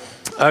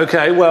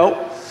 Okay,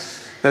 well,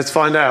 let's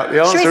find out. The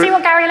answer. Should we see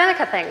what Gary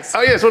Lineker thinks?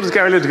 Oh yes, what does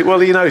Gary Lineker think? Well,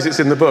 he knows it's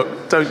in the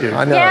book, don't you?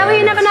 I know. Yeah, well,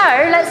 you never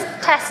know. Let's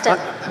test it.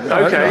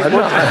 Okay.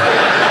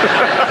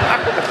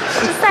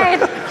 Just saying.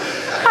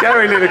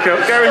 Gary Lineker,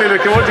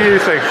 what do you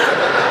think?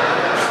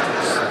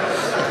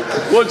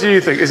 What do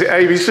you think? Is it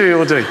A, B, C,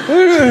 or D?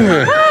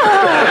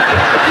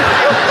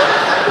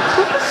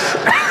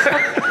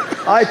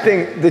 I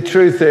think the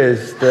truth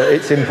is that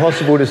it's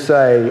impossible to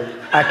say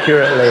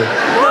accurately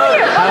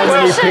how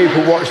many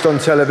people watched on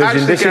television.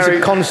 Actually, this Gary,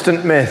 is a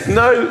constant myth.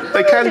 No,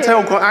 they can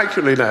tell quite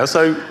accurately now.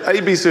 So A,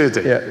 B, C, or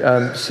D?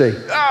 Yeah, C.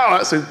 Oh,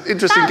 that's an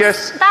interesting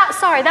guess.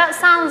 That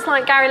sounds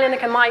like Gary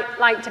Lineker might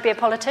like to be a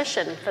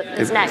politician for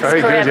his next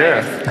very career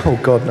good, move. yeah. Oh,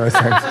 God, no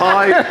thanks.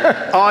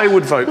 I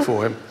would vote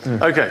for him.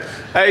 Okay,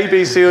 A,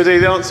 B, C, or D?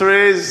 The answer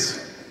is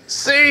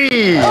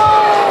C.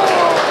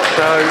 Oh.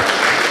 So.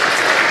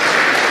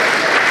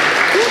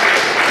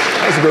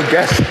 That's a good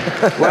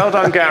guess. Well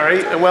done,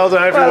 Gary, and well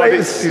done, everyone. Well,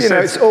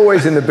 it's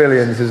always in the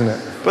billions, isn't it?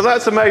 But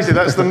that's amazing.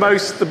 That's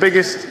the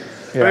biggest.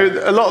 Yeah. I mean,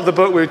 a lot of the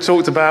book we've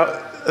talked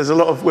about, there's a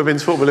lot of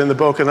women's football in the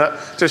book, and that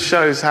just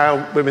shows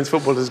how women's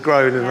football has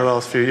grown in the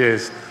last few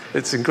years.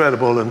 It's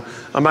incredible, and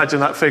I imagine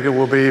that figure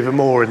will be even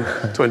more in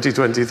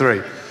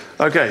 2023.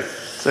 Okay,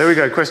 so here we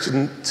go.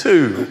 Question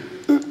 2.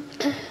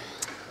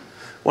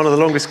 One of the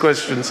longest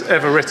questions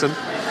ever written.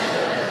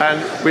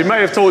 And we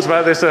may have talked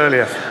about this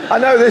earlier. I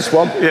know this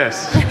one.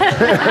 Yes.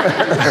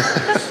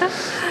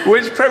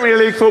 Which Premier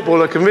League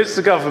footballer convinced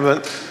the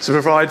government to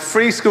provide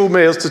free school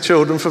meals to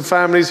children from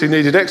families who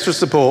needed extra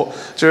support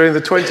during the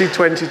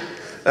 2020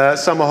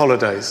 summer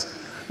holidays?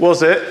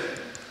 Was it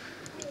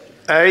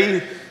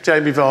A,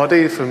 Jamie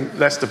Vardy from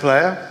Leicester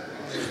player?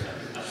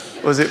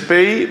 Was it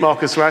B,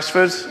 Marcus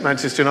Rashford,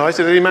 Manchester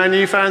United? Any Man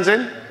U fans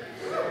in?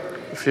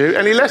 A few.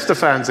 Any Leicester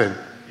fans in?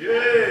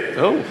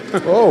 Oh,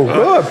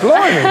 good,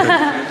 blimey.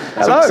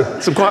 Hello.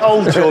 Some quite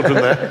old children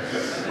there.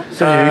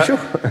 It's unusual.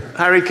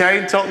 Harry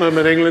Kane, Tottenham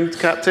and England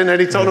captain.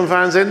 Any Tottenham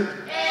fans in?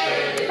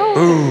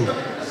 Ooh.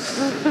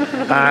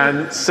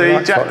 And C,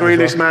 like Jack Tottenham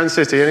Grealish, as well. Man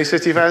City. Any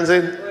City fans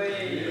in?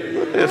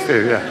 A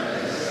few,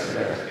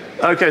 yeah.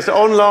 Okay, so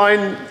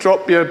online,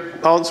 drop your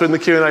answer in the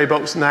Q&A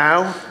box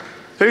now.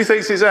 Who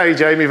thinks it's A,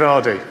 Jamie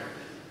Vardy?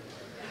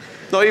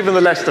 Not even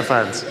the Leicester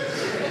fans.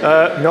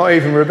 Not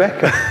even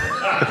Rebecca.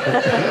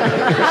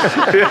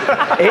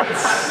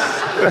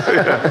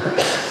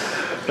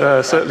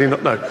 Certainly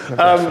not, no.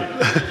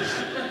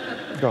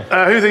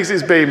 Who thinks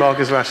it's B,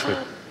 Marcus Rashford?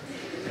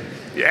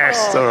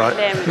 Yes, all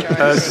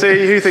right.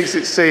 C, who thinks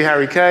it's C,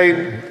 Harry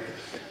Kane?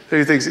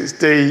 Who thinks it's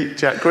D,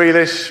 Jack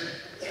Grealish?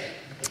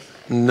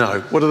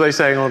 No. What are they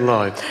saying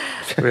online,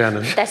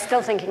 Rhiannon? They're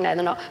still thinking no,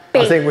 they're not. B.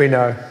 I think we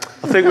know.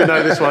 I think we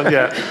know this one,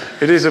 yeah.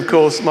 It is, of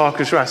course,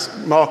 Marcus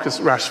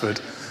Rashford,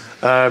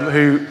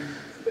 who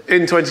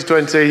in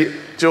 2020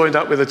 joined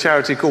up with a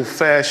charity called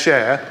Fair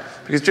Share,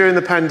 because during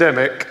the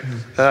pandemic,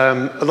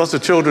 a lot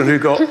of children who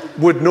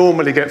would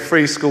normally get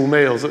free school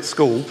meals at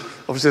school,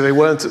 obviously they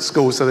weren't at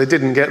school, so they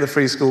didn't get the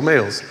free school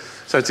meals.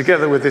 So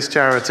together with this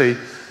charity,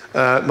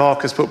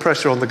 Marcus put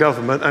pressure on the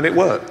government, and it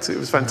worked. It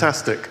was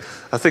fantastic.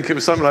 I think it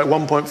was something like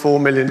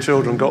 1.4 million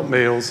children got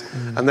meals,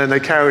 and then they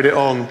carried it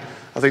on,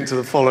 I think, to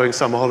the following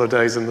summer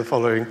holidays and the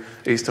following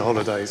Easter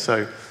holidays.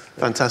 So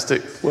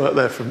fantastic work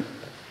there from...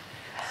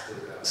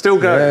 Still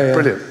going. Yeah.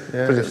 Brilliant.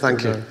 Yeah, Brilliant.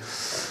 Thank you.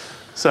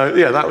 So,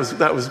 yeah,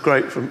 that was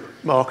great from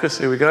Marcus.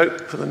 Here we go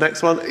for the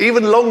next one.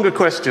 Even longer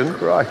question.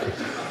 Crikey.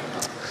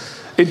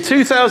 In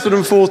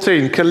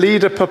 2014,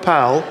 Khalida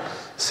Papal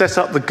set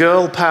up the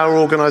Girl Power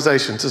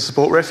organisation to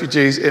support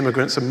refugees,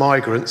 immigrants and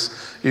migrants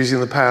using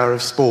the power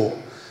of sport.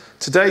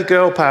 Today,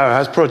 Girl Power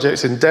has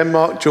projects in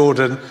Denmark,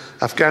 Jordan,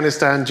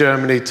 Afghanistan,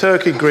 Germany,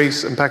 Turkey,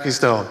 Greece and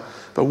Pakistan.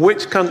 But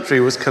which country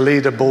was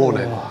Khalida born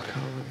in? I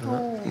can't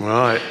remember that.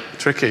 Right,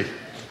 tricky.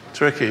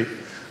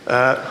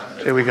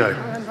 Here we go. I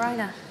remember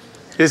either.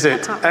 Is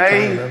it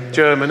A,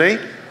 Germany,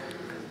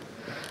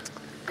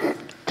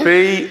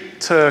 B,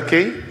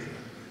 Turkey,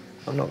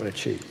 I'm not going to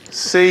cheat.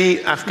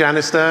 C,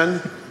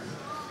 Afghanistan,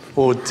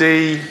 or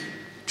D,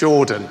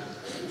 Jordan?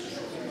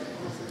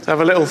 Let's have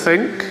a little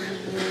think.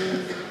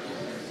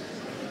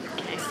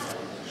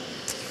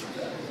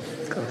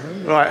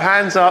 Right,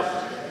 hands up.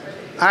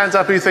 Hands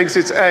up who thinks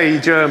it's A,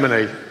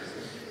 Germany.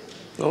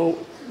 Oh,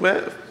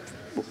 well,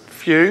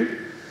 few.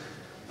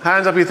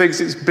 Hands up who thinks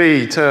it's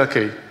B,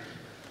 Turkey. A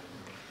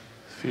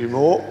few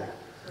more.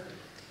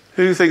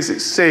 Who thinks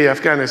it's C,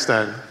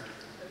 Afghanistan?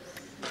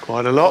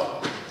 Quite a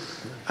lot.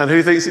 And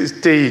who thinks it's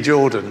D,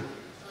 Jordan?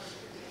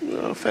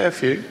 Oh, a fair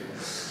few.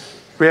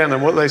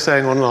 Rhiannon, what are they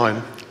saying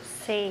online?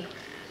 C.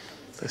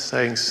 They're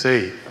saying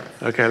C.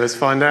 OK, let's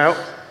find out.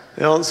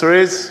 The answer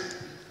is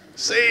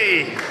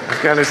C,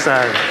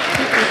 Afghanistan.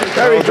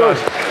 Very good.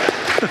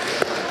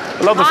 I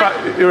love the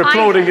fact that you're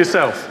applauding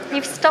yourself.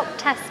 You've stopped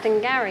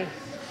testing Gary.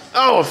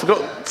 Oh, I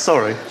forgot.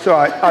 Sorry. It's all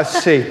right, I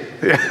see.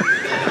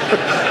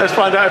 Let's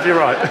find out if you're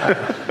right.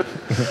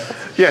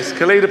 Yes,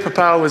 Khalida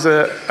Papal was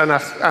an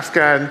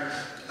Afghan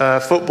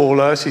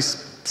footballer. She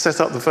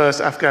set up the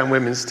first Afghan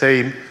women's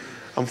team.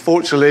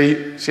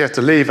 Unfortunately, she had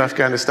to leave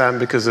Afghanistan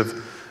because of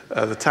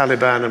the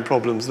Taliban and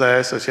problems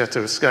there, so she had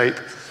to escape.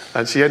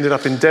 And she ended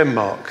up in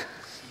Denmark,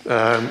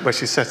 where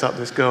she set up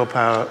this Girl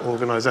Power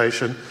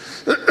organisation.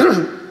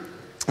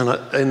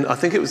 And I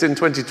think it was in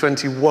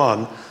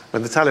 2021,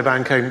 when the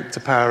Taliban came to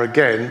power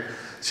again,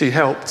 she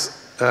helped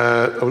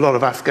a lot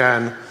of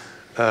Afghan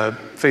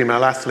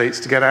female athletes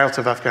to get out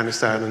of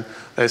Afghanistan, and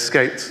they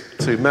escaped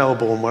to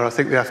Melbourne, where I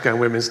think the Afghan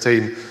women's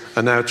team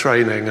are now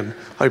training and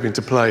hoping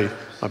to play,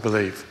 I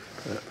believe.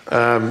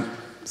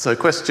 So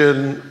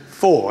question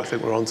 4, I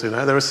think we're on to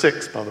now. There are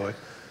 6, by the way.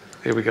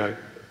 Here we go.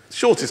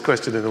 Shortest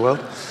question in the world.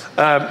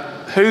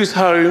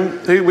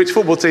 Which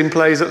football team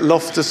plays at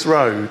Loftus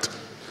Road?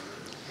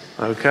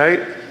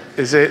 Okay.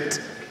 Is it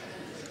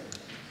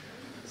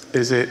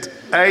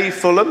A,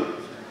 Fulham?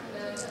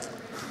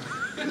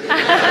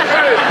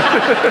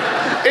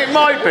 It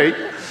might be.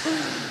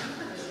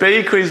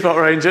 B, Queen's Park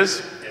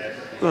Rangers.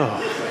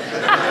 Oh.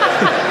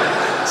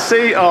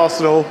 C,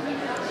 Arsenal.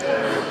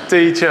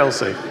 D,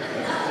 Chelsea.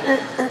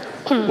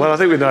 Well, I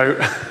think we know.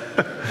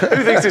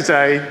 Who thinks it's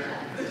A?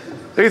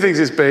 Who thinks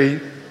it's B?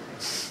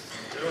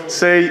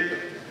 C.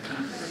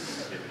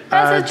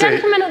 There's a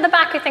gentleman at the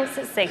back who thinks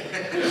it's C.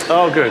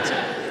 Oh, good.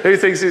 Who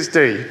thinks it's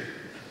D?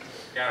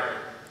 Gary.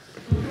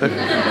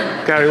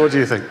 Gary, what do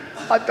you think?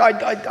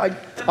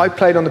 I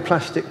played on the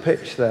plastic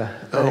pitch there.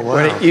 Oh, wow.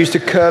 When it used to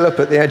curl up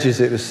at the edges,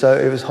 it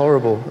was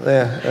horrible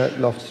there at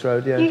Loftus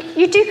Road, yeah.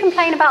 You do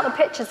complain about the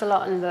pitches a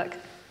lot in the book.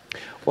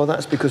 Well,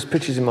 that's because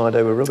pitches in my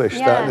day were rubbish.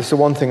 Yeah. That's the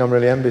one thing I'm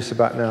really envious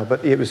about now.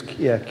 But it was,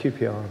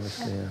 QPR.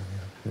 Obviously,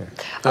 yeah.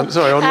 I'm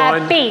sorry,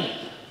 online? B.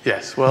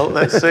 Yes, well,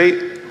 let's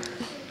see.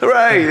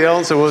 Hooray! The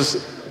answer was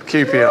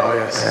QPR,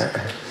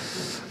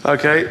 yes.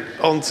 OK,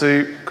 on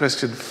to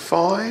question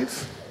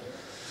 5.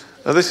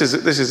 This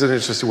is an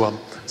interesting one.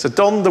 So,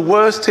 Don, the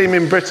worst team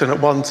in Britain at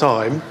one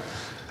time,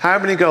 how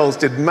many goals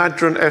did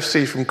Madron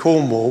FC from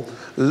Cornwall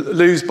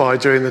lose by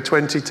during the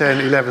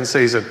 2010-11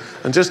 season?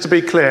 And just to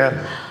be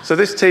clear, so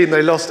this team,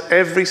 they lost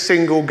every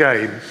single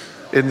game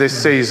in this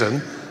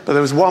season, but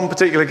there was one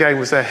particular game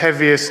was their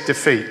heaviest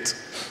defeat.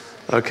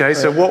 OK,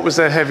 so what was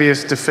their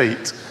heaviest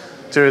defeat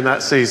during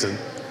that season?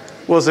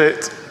 Was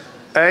it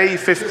A,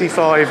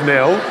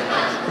 55-0?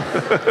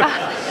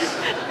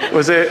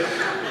 Was it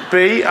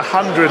B,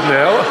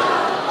 100-0?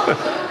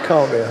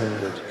 Can't be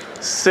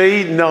 100.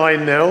 C,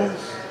 9-0?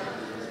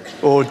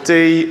 Or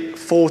D,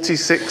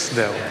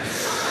 46-0?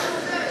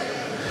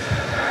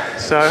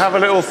 So have a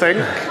little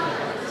think.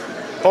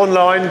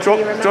 Online,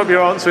 drop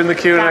your answer in the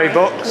Q&A Gary,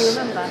 box.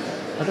 Can you remember?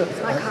 I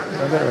can't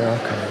remember.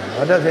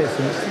 I don't think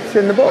it's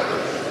in the book.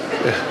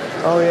 Yeah.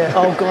 Oh, yeah.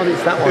 Oh, God,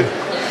 it's that one.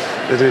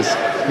 It is.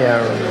 Yeah, I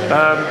remember.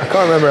 I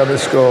can't remember the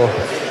score.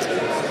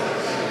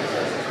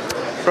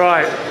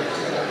 Right.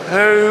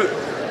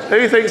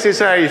 Who thinks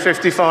it's A,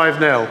 55-0?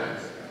 Well,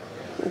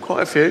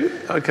 quite a few.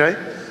 OK.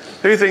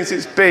 Who thinks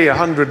it's B,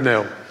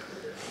 100-0?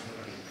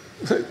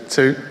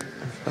 2,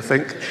 I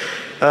think.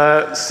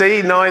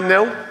 C,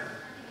 9-0?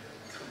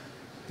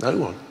 No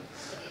one.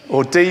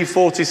 Or D,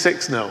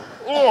 46-0?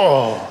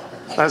 Oh!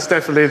 That's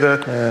definitely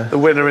the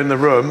winner in the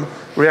room.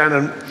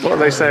 Rhiannon, what are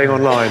they saying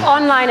online?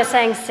 Online are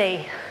saying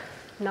C.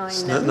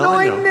 9-0.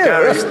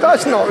 9-0?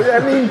 That's not, I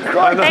mean...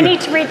 They need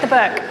to read the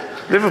book.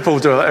 Liverpool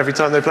do that every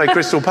time they play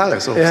Crystal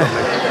Palace or something.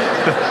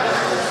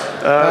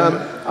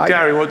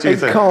 Gary, what do you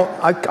think?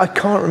 I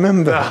can't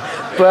remember,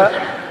 but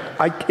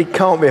it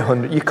can't be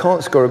 100. You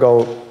can't score a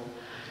goal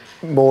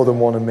more than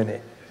one a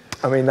minute.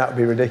 I mean, that would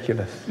be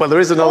ridiculous. Well, there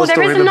is another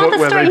story in the book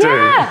where they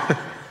do.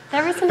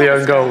 There is the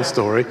own goal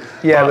story.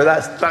 Yeah, but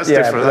that's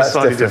different. That's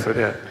slightly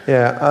different,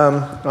 yeah.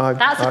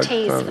 That's a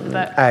tease for the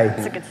book. A.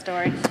 It's a good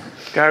story.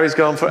 Gary's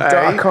gone for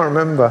A. I can't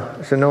remember.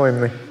 It's annoying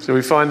me. Shall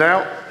we find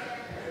out?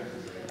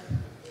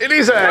 It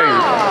is A.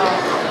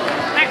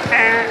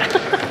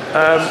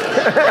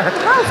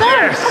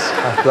 Yes.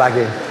 That's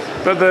blagging.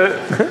 But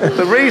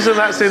the reason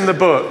that's in the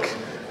book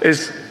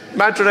is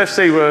Madrid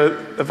FC were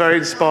a very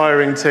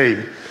inspiring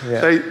team.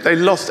 Yeah. They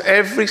lost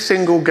every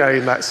single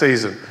game that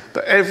season,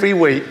 but every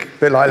week... A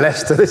bit like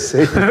Leicester this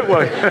season.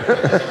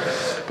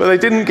 But they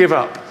didn't give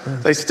up.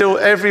 They still,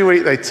 every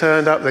week they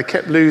turned up, they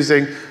kept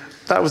losing.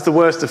 That was the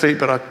worst defeat,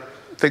 but I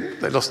think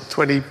they lost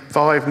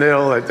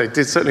 25-0. They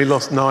certainly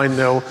lost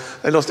 9-0.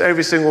 They lost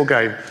every single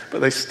game, but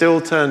they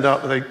still turned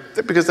up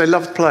because they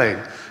loved playing.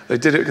 They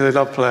did it because they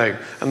loved playing.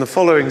 And the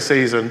following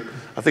season,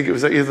 I think it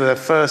was either their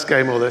first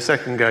game or their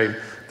second game,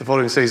 the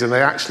following season,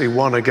 they actually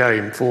won a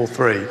game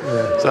 4-3.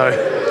 Yeah. So,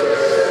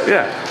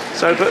 yeah.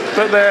 So,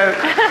 but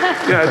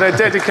their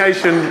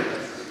dedication,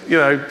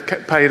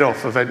 paid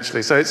off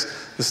eventually. So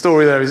the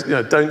story there is,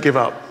 don't give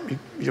up.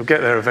 You'll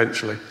get there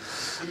eventually.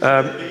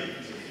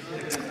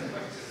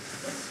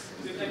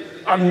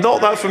 I'm not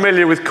that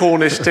familiar with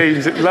Cornish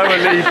teams, lower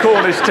league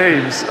Cornish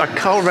teams. I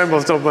can't remember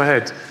off the top of my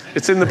head.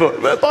 It's in the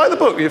book. But buy the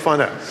book, you'll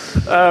find out.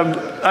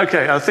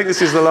 Okay, I think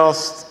this is the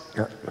last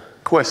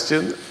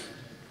question.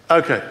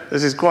 Okay,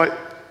 this is quite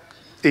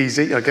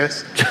easy, I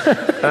guess.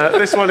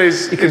 This one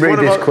is... You can read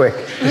this quick.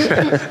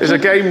 It's a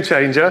game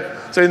changer.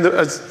 So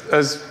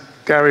as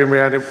Gary and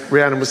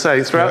Rhiannon were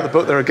saying, throughout the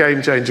book there are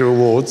game changer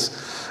awards.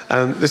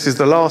 And this is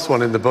the last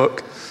one in the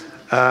book.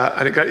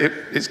 And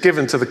it's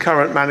given to the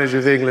current manager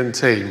of the England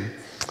team.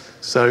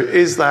 So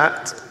is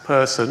that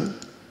person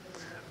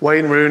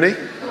Wayne Rooney?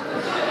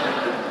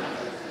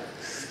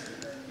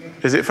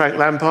 Is it Frank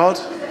Lampard?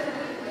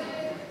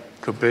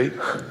 Could be.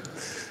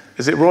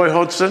 Is it Roy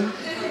Hodgson?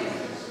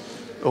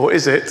 Or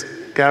is it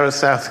Gareth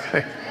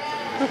Southgate?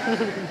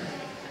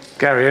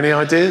 Gary, any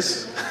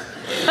ideas?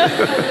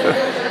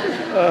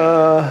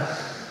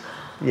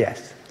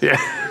 Yes. Yeah.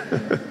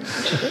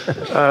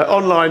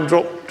 Online,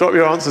 drop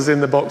your answers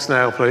in the box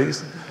now,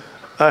 please.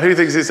 Who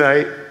thinks it's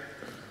A?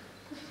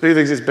 Who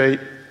thinks it's B?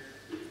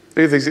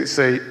 Who thinks it's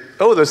C?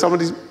 Oh, there's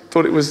somebody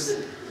thought it was...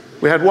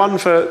 We had one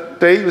for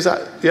B, was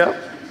that... Yeah.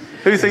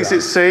 Who thinks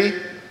it's C?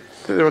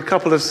 There are a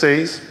couple of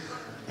C's.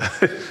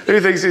 Who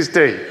thinks it's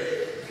D?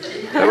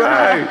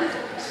 Hooray!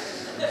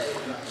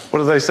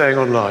 What are they saying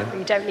online?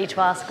 You don't need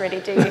to ask, really,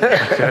 do you?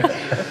 Okay.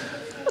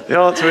 The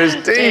answer is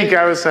D,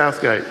 Gareth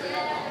Southgate.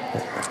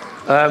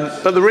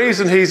 But the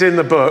reason he's in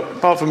the book,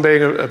 apart from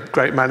being a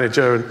great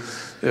manager and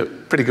a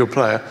pretty good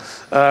player,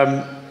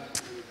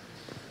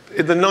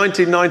 in the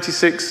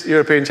 1996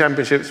 European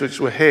Championships, which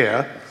were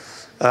here,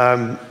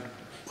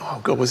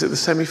 was it the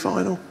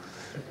semi-final?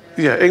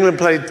 Yeah, England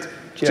played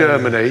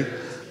Germany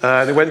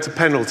and it went to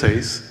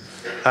penalties.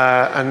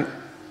 And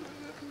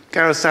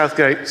Gareth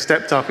Southgate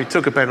stepped up, he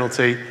took a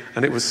penalty,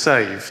 and it was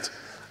saved.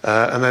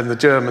 And then the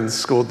Germans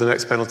scored the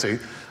next penalty.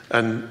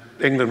 And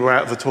England were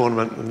out of the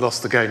tournament and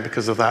lost the game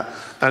because of that.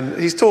 And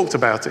he's talked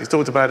about it. He's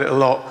talked about it a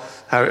lot,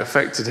 how it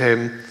affected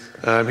him.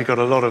 He got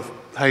a lot of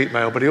hate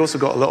mail, but he also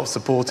got a lot of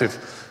supportive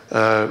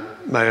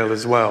mail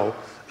as well.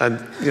 And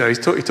he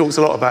talks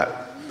a lot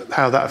about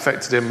how that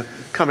affected him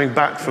coming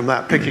back from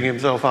that, picking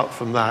himself up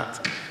from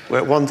that, where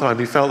at one time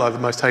he felt like the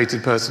most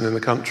hated person in the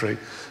country.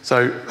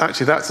 So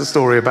actually that's a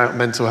story about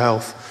mental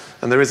health.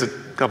 And there is a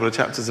couple of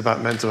chapters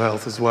about mental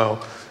health as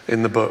well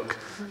in the book.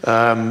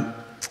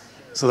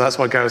 So that's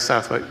why Gareth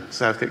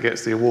Southgate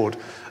gets the award.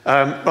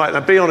 Right, now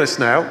be honest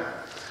now.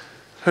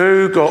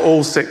 Who got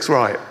all 6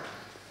 right?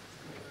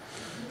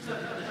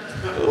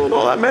 Oh,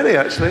 not that many,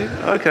 actually.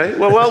 Okay,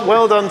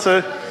 well done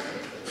to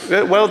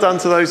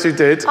those who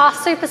did. Our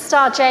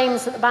superstar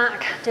James at the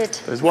back did.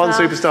 There's one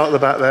superstar at the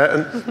back there.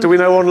 And do we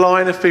know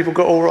online if people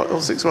got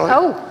all 6 right?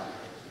 Oh.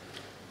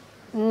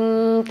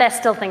 They're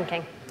still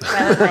thinking.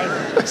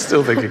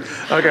 Still thinking.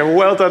 Okay,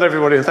 well done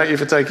everybody, and thank you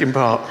for taking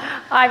part.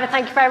 Ivor,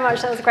 thank you very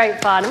much. That was great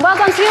fun. And well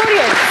done to the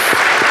audience.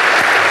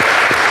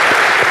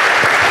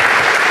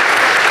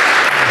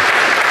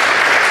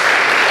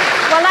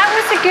 Well, that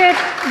was a good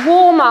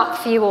warm-up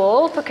for you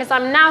all, because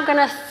I'm now going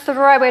to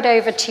throw it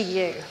over to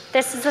you.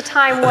 This is a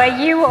time where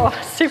you are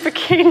super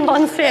keen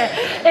ones here.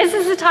 This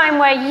is a time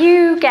where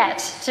you get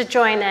to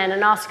join in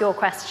and ask your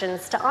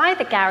questions to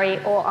either Gary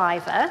or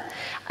Ivor.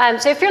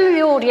 So if you're in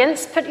the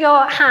audience, put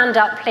your hand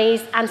up,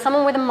 please, and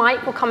someone with a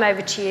mic will come over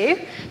to you.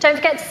 Don't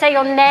forget to say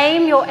your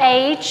name, your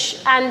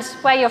age, and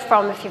where you're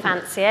from if you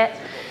fancy it.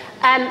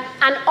 And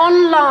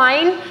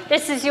online,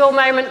 this is your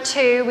moment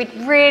too. We'd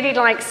really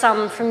like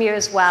some from you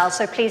as well,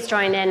 so please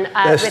join in.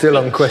 They're still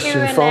on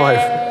question 5.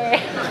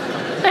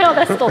 Oh,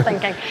 they're still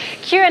thinking.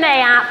 Q&A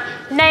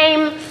app,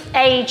 name,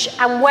 age,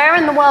 and where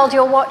in the world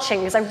you're watching,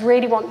 because I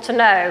really want to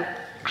know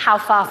how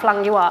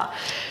far-flung you are.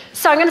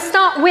 So I'm going to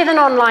start with an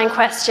online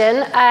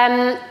question,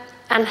 and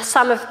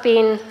some have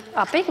been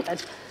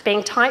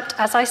being typed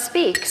as I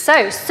speak.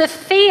 So,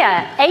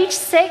 Sophia, age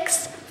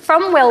 6,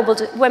 from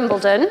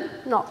Wimbledon,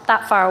 not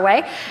that far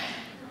away,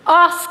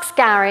 asks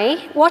Gary,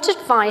 what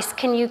advice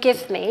can you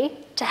give me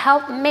to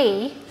help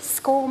me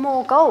score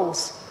more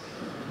goals?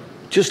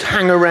 Just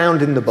hang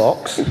around in the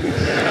box.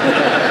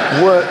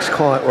 Works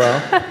quite well.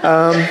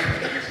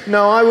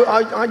 No,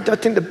 I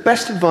think the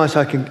best advice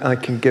I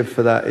can give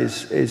for that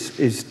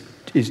is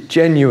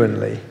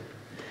genuinely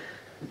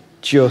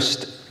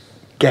just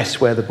guess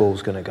where the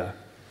ball's going to go.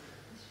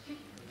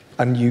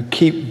 And you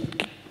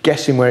keep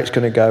guessing where it's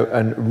going to go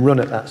and run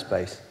at that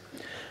space.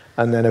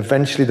 And then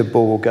eventually the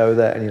ball will go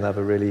there and you'll have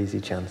a really easy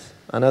chance.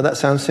 I know that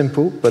sounds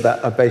simple, but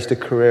I based a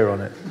career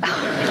on it.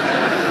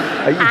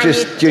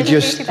 you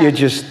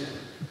just,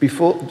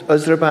 before,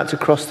 as they're about to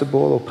cross the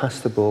ball or pass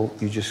the ball,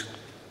 you just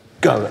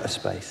go at a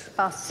space.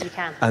 Fast as you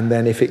can. And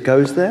then if it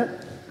goes there,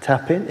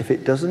 tap in. If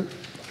it doesn't,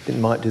 it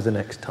might do the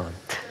next time.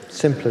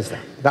 Simple as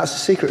that. That's the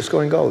secret of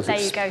scoring goals. There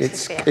you go,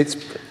 Sophia.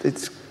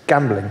 It's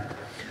gambling.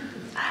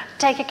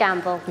 Take a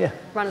gamble. Yeah.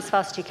 Run as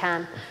fast as you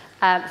can.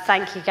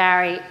 Thank you,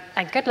 Gary.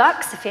 And good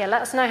luck, Sophia.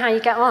 Let us know how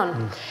you get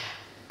on.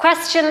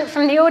 Question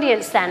from the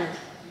audience then.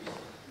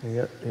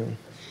 Yeah.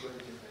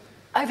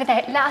 Over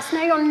there, let us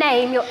know your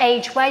name, your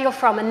age, where you're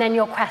from, and then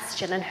your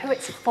question, and who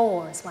it's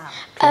for as well.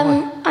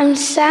 I'm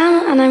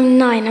Sam, and I'm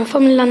 9. I'm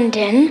from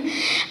London.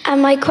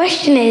 And my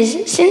question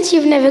is, since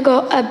you've never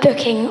got a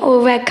booking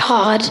or a red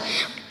card,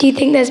 do you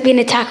think there's been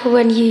a tackle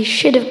when you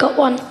should have got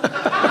one? Good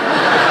question.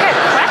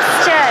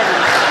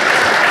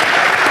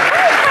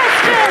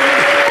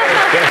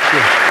 Great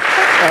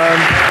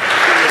question.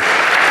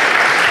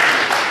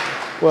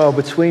 Well,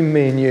 between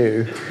me and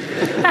you,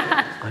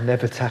 I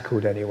never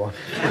tackled anyone.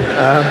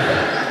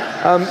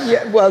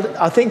 Yeah, well,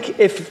 I think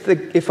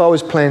if I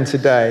was playing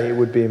today, it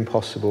would be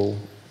impossible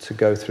to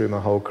go through my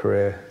whole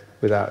career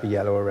without a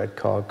yellow or red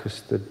card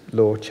because the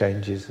law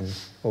changes and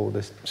all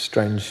this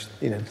strange,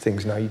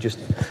 things now.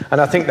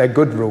 And I think they're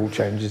good rule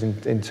changes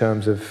in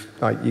terms of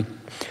like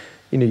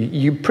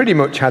you pretty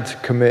much had to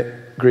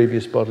commit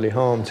grievous bodily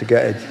harm to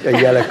get a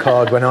yellow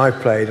card when I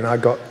played, and I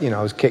got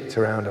I was kicked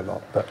around a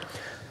lot, but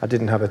I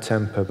didn't have a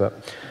temper. But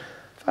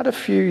I've had a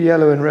few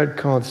yellow and red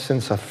cards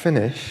since I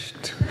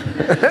finished.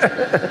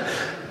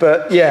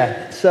 But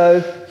yeah,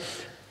 so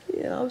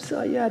I was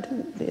I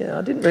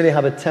didn't really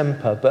have a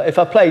temper. But if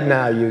I played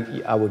now,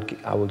 I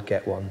would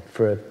get one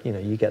for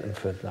you get them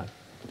for like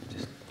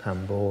just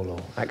handball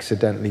or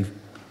accidentally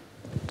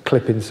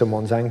clipping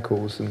someone's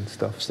ankles and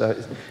stuff. So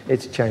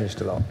it's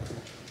changed a lot.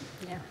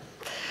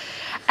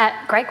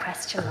 Yeah. Great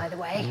question, by the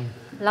way.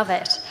 Love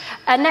it.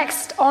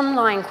 Next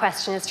online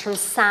question is from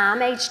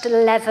Sam, aged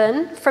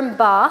 11, from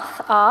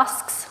Bath,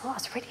 asks, I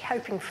was really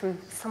hoping from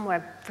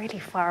somewhere really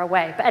far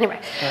away, but anyway,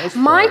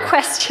 my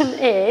question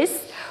is,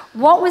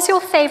 what was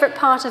your favourite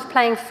part of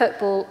playing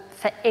football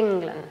for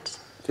England?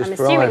 I'm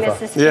assuming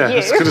this is for you. Yeah, I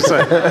was going to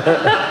say.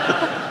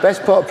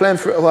 Best part of playing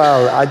for,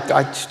 well,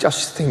 I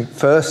just think,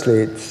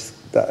 firstly,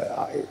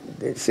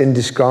 it's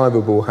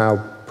indescribable how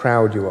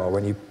proud you are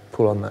when you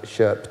pull on that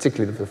shirt,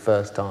 particularly for the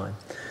first time.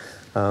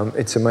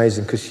 It's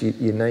amazing because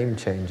your name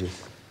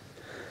changes.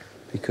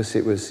 Because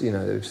it was, there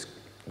was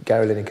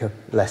Gary Lineker,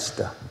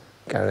 Leicester,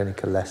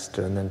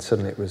 and then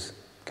suddenly it was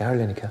Gary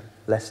Lineker,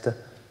 Leicester,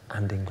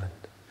 and England.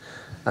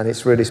 And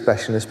it's really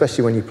special,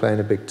 especially when you play in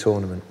a big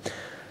tournament.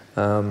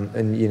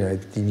 And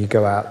you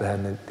go out there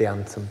and the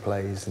anthem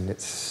plays, and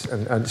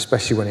and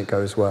especially when it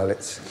goes well,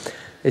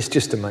 it's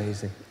just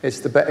amazing. It's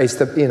the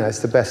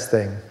best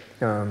thing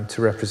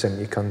to represent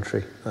your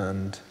country,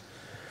 and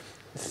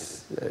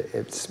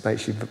it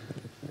makes you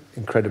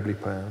incredibly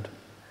proud.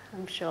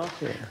 I'm sure.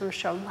 Yeah. I'm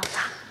sure. Well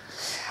done.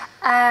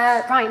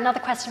 Right, another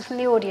question from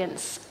the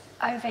audience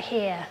over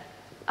here.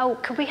 Oh,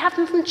 could we have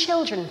them from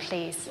children,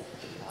 please?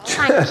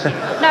 Thank you.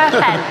 No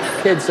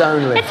offence. Kids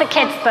only. It's a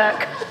kids'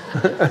 book.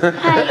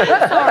 Hey,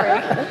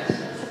 sorry.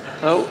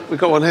 Oh, we've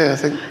got one here, I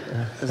think.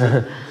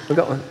 We've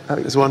got one.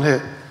 There's one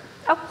here.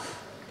 Oh,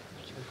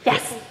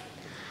 yes.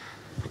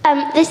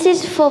 This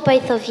is for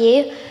both of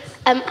you.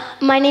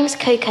 My name's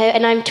Coco,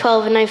 and I'm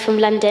 12, and I'm from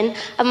London.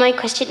 And my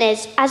question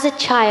is, as a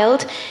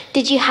child,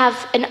 did you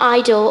have an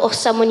idol or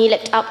someone you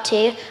looked up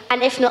to?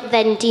 And if not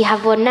then, do you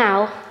have one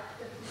now?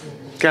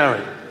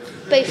 Gary.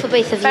 For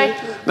both of you.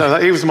 No,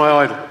 he was my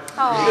idol.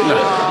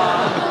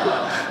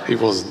 No, he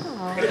wasn't.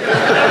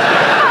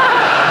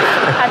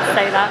 I'd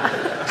say that.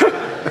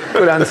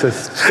 Good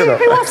answers. Who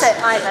was it,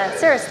 either?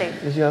 Seriously.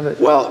 Did you have it?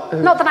 Well,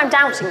 not that I'm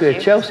doubting you. Be a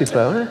Chelsea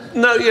player, wasn't it?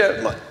 No,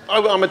 yeah,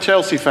 I'm a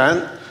Chelsea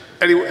fan.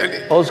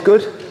 Anyway,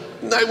 Osgood?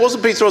 No, it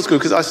wasn't Peter Osgood,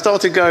 because I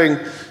started going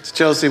to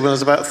Chelsea when I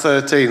was about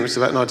 13, which is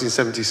about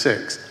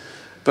 1976.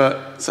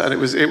 And it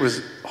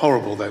was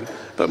horrible then.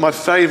 But my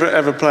favourite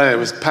ever player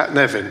was Pat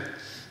Nevin,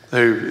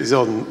 who is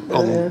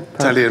on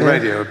telly and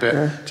radio a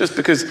bit, just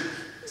because.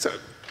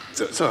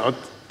 So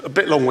a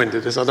bit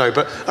long-winded, as I know,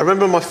 but I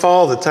remember my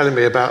father telling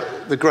me about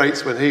the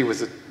greats when he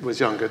was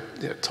younger,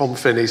 Tom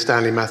Finney,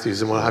 Stanley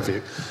Matthews, and what have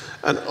you.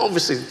 And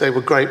obviously they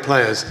were great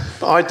players,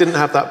 but I didn't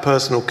have that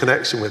personal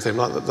connection with him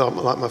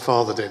like my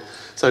father did.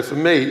 So for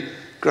me,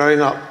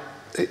 growing up,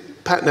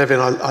 Pat Nevin,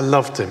 I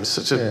loved him.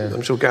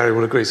 I'm sure Gary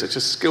will agree, such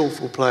a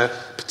skillful player,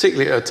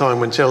 particularly at a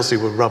time when Chelsea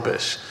were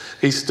rubbish.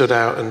 He stood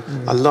out, and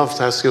I loved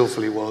how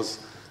skillful he was.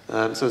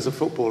 So as a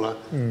footballer,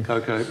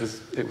 Coco,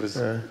 it was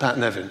Pat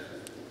Nevin.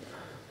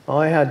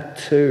 I had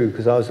two,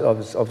 because I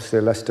was obviously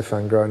a Leicester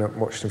fan growing up,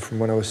 watched them from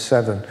when I was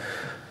 7.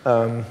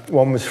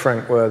 One was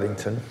Frank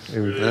Worthington,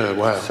 who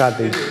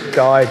sadly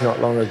died not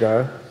long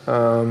ago.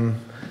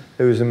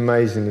 Who was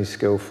amazingly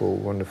skillful,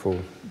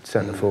 wonderful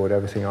centre-forward,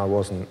 everything I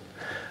wasn't.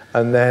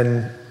 And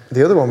then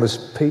the other one was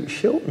Pete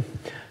Shilton,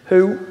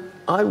 who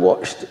I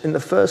watched in the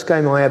first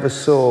game I ever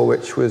saw,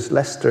 which was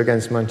Leicester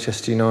against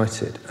Manchester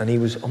United, and he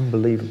was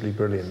unbelievably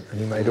brilliant, and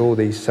he made all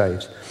these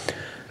saves.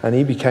 And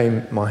he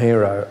became my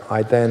hero.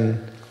 I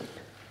then...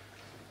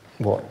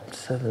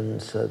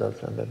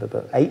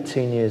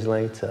 18 years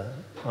later,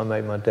 I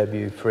made my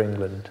debut for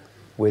England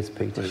with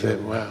Peter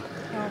Shilton. Wow.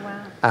 Oh,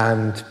 wow.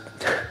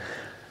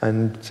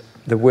 And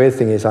the weird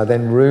thing is, I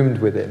then roomed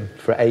with him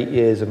for 8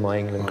 years of my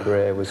England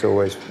career, was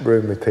always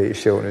roomed with Peter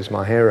Shilton, who's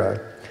my hero.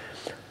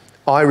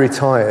 I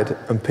retired,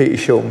 and Peter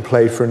Shilton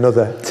played for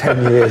another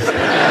 10 years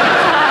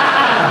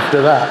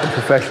after that in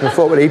professional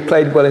football. He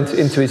played well into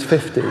his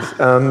 50s.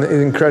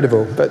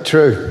 Incredible, but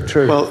true.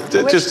 Well,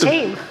 just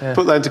to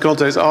put that into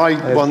context,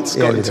 I once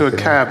got into a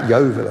cab.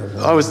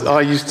 I was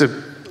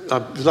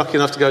lucky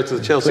enough to go to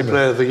the Chelsea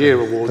Player of the Year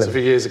Awards a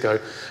few years ago,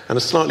 and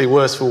a slightly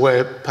worse for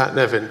wear Pat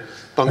Nevin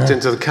bunked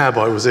into the cab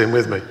I was in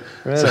with me.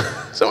 Really?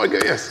 So I go,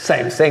 yes.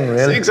 Same thing,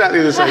 really. It's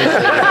exactly the same thing.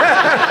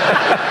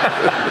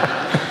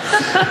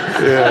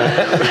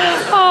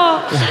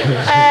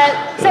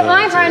 So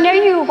Ivor, I know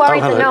you were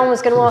worried that no one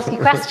was going to ask you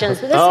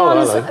questions, but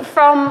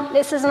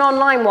this is an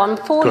online one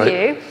for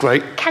you.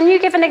 Great. Can you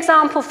give an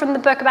example from the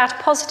book about a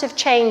positive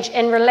change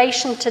in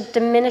relation to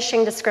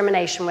diminishing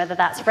discrimination, whether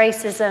that's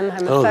racism,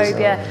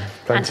 homophobia,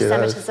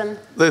 anti-Semitism?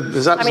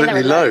 There's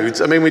absolutely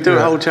loads. I mean, we do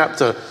a whole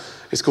chapter.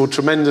 It's called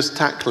Tremendous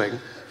Tackling,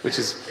 which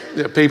is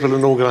people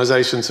and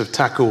organisations have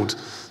tackled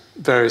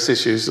various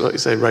issues, like you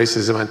say,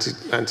 racism,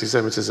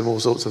 anti-Semitism, all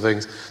sorts of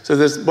things. So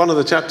one of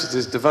the chapters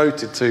is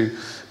devoted to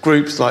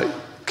groups like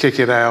Kick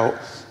It Out,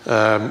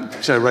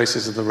 Show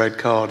Racism the Red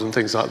Card, and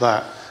things like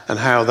that, and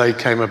how they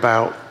came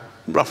about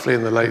roughly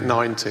in the late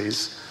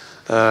 90s.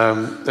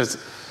 There's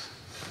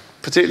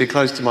particularly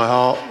close to my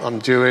heart. I'm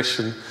Jewish,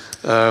 and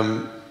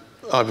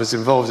I was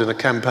involved in a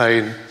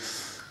campaign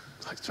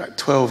like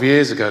 12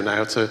 years ago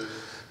now to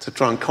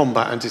try and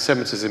combat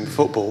anti-Semitism in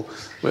football.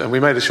 And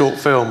we made a short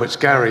film, which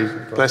Gary,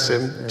 bless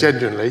him,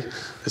 genuinely,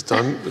 this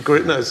time,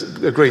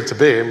 agreed to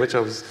be in, which I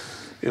was,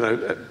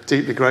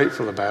 deeply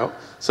grateful about.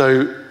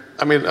 So,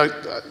 I mean,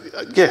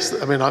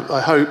 I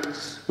hope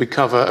we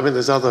cover,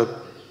 there's other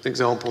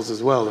examples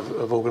as well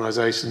of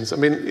organisations. I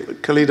mean,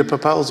 Khalida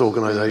Papal's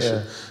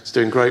organisation is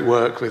doing great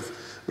work with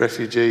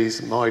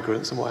refugees and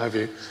migrants and what have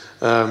you.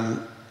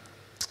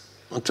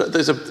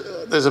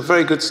 There's a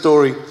very good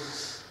story,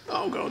 is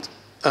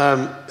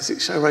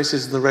it Show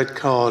Racism the Red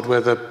Card,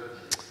 where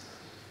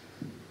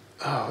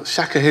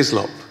Shaka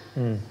Hislop,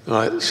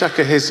 right?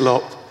 Shaka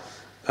Hislop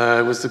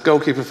was the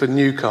goalkeeper for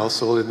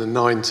Newcastle in the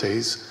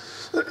 90s,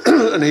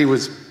 and he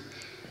was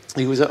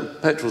at a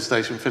petrol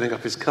station filling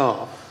up his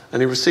car,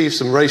 and he received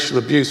some racial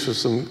abuse from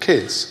some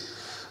kids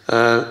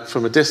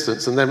from a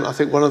distance, and then I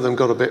think one of them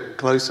got a bit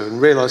closer and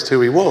realised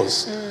who he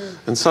was,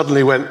 and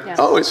suddenly went,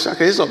 "Oh, it's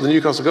Shaka Hislop, the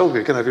Newcastle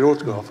goalkeeper. Can I have your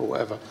autograph or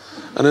whatever?"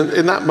 And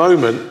in that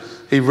moment,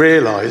 he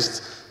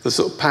realised the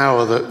sort of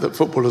power that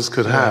footballers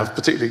could have,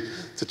 particularly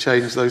to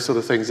change those sort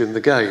of things in the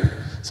game.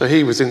 So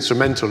he was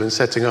instrumental in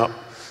setting up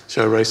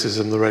Show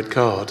Racism the Red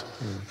Card.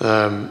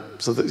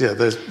 There's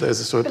a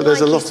story, but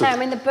there's a lot of...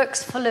 the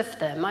book's full of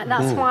them.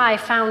 That's why I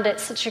found it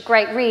such a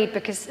great read,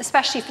 because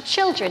especially for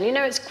children,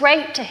 it's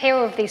great to hear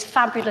of these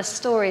fabulous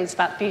stories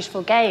about the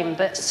beautiful game,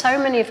 but so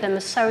many of them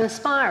are so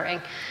inspiring,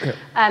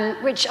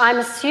 which I'm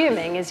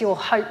assuming is your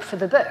hope for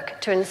the book,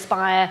 to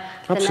inspire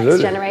the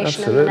next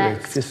generation and the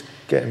next. Just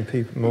getting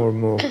more and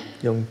more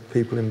young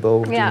people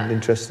involved and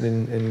interested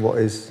in what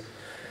is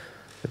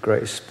the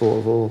greatest sport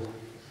of all.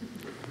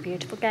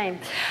 Beautiful game.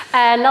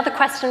 Another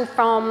question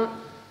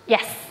from...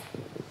 Yes.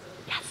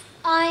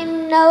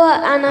 I'm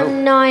Noah, and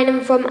I'm 9,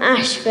 and from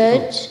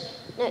Ashford.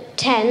 No,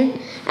 10,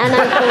 and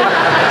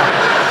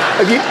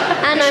I'm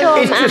from...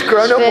 He's just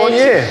grown up 1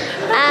 year.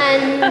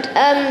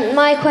 And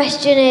my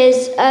question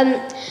is,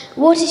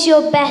 what is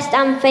your best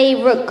and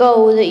favourite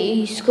goal that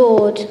you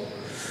scored?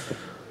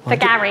 For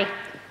Gary.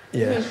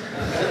 Yeah.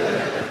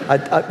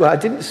 I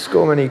didn't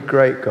score many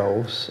great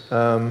goals.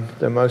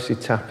 They're mostly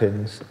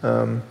tap-ins.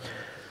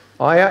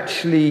 I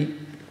actually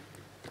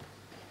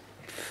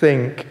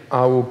think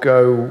I will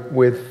go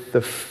with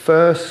the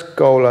first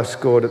goal I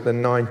scored at the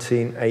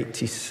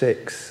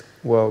 1986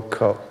 World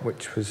Cup,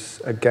 which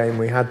was a game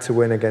we had to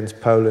win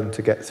against Poland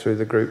to get through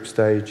the group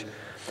stage.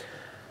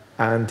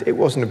 And it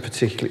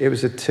wasn't it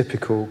was a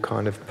typical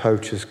kind of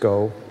poacher's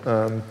goal.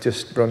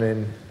 Just run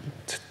in,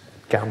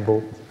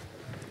 gamble,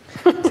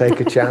 take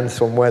a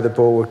chance on where the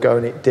ball would go,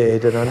 and it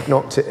did, and I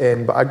knocked it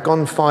in. But I'd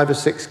gone 5 or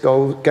 6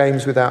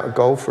 games without a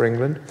goal for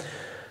England,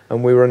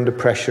 and we were under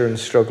pressure and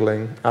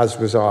struggling, as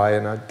was I,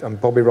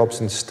 and Bobby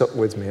Robson stuck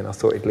with me, and I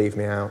thought he'd leave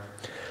me out.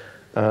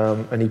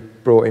 And he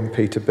brought in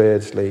Peter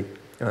Beardsley,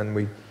 and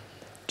we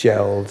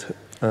gelled,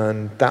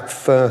 and that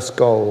first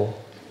goal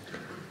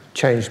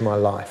changed my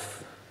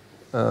life,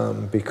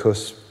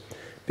 because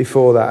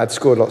before that I'd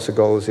scored lots of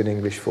goals in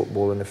English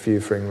football and a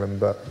few for England,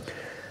 but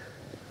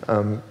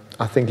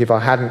I think if I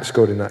hadn't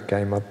scored in that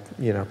game, I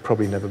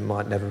probably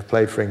might never have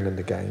played for England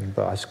again.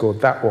 But I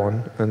scored that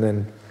one, and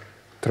then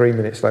 3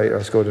 minutes later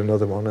I scored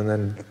another one, and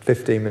then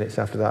 15 minutes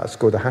after that I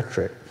scored a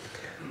hat-trick.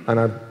 And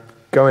I'm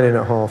going in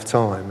at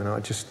half-time, and I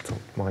just thought,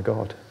 my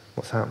God,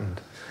 what's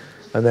happened?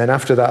 And then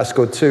after that I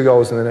scored 2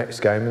 goals in the next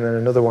game, and then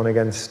another one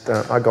against,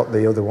 I got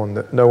the other one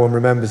that no one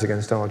remembers,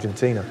 against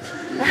Argentina.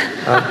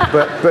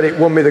 But it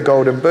won me the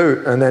Golden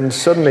Boot, and then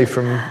suddenly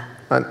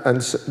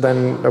and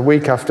then a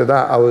week after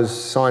that, I was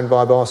signed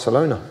by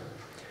Barcelona.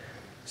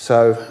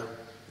 So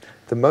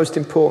the most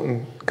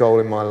important goal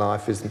in my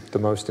life is the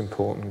most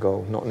important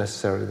goal, not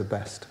necessarily the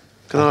best.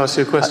 Can I ask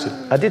you a question?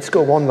 I did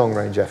score 1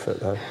 long-range effort,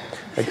 though,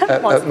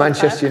 at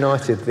Manchester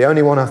United. The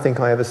only one I think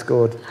I ever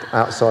scored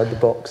outside the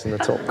box in the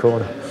top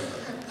corner.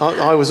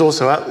 I was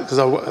also at,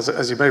 because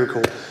as you may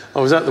recall,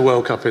 I was at the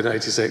World Cup in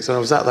 '86, and I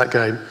was at that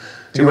game.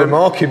 You were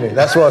marking me.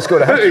 That's why I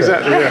scored a hat-trick.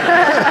 Exactly,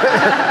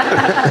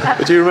 yeah.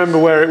 But do you remember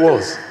where it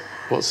was?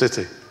 What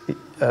city?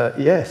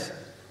 Yes.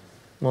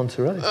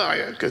 Monterrey. Oh,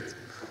 yeah, good.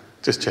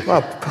 Just checking.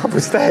 Well, I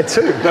was there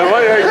too. No,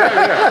 yeah,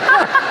 exactly,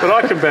 yeah. But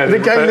I can bet the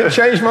game that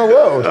changed my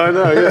world. I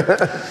know,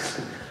 yeah.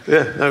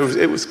 Yeah, no,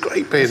 it was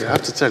great being there, I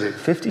have to tell you.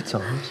 50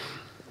 times.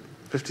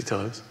 50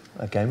 times.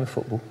 A game of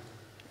football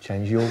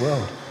changed your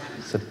world.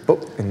 It's a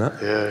book in that.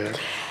 Yeah,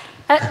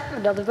 yeah.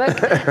 Another book.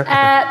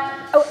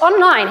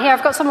 Online, here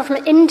I've got someone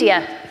from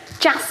India,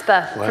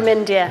 Jasper from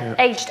India,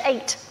 aged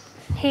 8.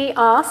 He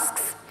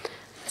asks,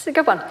 this is a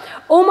good one,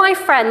 all my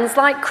friends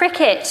like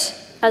cricket,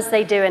 as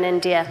they do in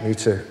India. Me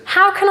too.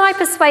 How can I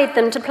persuade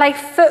them to play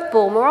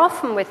football more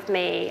often with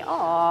me?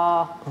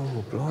 Aww.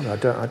 Oh, blimey, I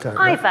don't know.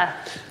 Either.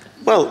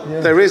 Well,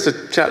 there is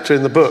a chapter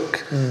in the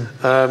book,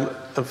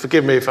 and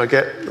forgive me if I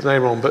get the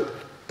name wrong, but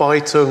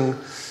Baitung,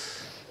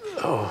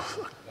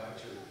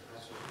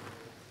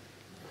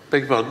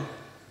 big one.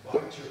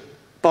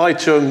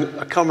 Baitung,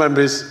 I can't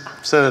remember his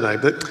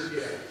surname, but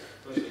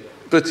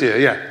Bhutia,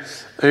 yeah,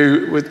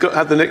 who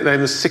had the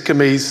nickname the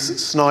Sikkimese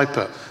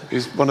Sniper,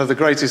 who's one of the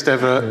greatest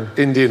ever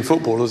Indian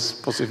footballers,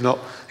 possibly not.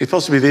 He's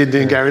possibly the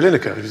Indian Gary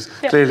Lineker, who's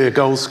clearly a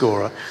goal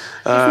scorer.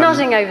 He's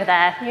nodding over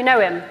there. You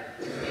know him.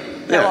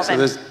 So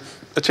there's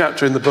a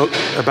chapter in the book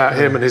about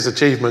him and his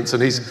achievements,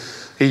 and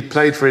he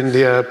played for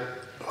India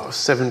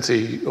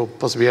 70 or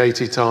possibly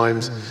 80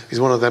 times. He's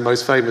one of their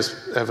most famous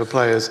ever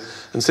players,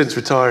 and since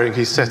retiring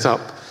he's set up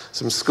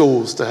some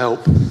schools to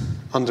help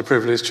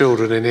underprivileged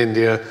children in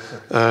India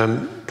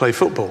play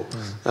football.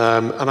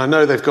 And I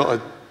know they've got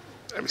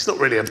it's not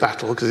really a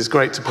battle, because it's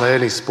great to play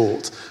any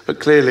sport, but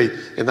clearly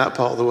in that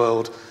part of the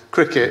world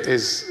cricket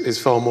is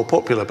far more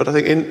popular. But I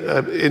think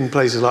in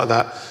places like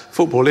that,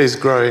 football is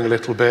growing a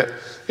little bit.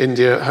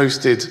 India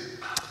hosted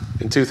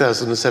in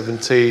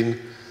 2017,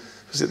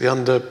 was it the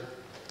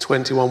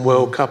under-21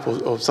 World Cup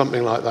or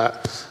something like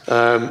that?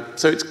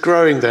 So it's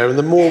growing there, and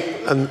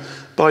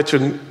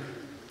Baitung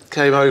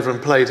came over and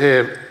played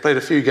here, played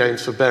a few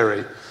games for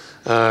Bury,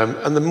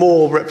 and the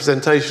more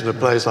representation of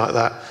players like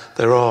that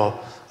there are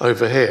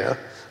over here,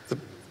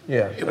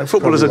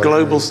 footballers are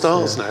global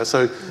stars now.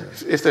 So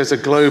if there's a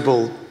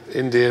global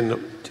Indian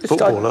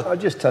footballer, I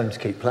just tell them to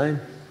keep playing.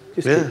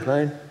 Keep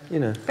playing. You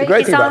know, the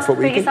great thing about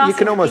football, you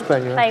can almost play.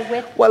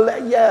 With. Well,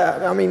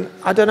 yeah. I mean,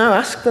 I don't know.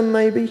 Ask them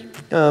maybe.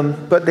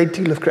 But they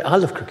do love cricket. I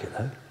love cricket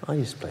though. I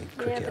used to play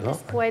cricket a lot.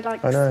 This boy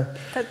likes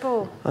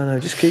football. I know.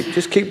 Just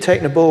keep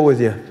taking a ball with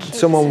you.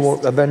 Someone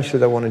will eventually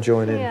they'll want to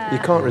join in. You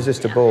can't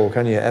resist a ball,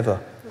 can you? Ever?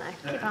 No.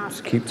 Keep asking.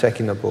 Just keep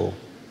taking the ball.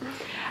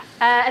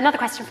 Another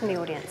question from the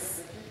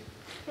audience.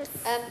 Yes.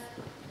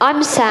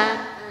 I'm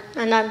Sam.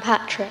 And I'm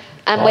Patrick.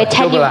 And we're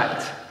 10 double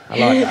act. I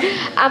like that.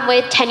 And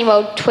we're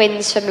 10-year-old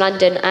twins from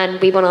London, and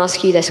we want to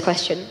ask you this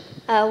question.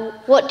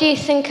 What do you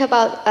think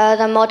about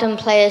the modern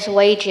players'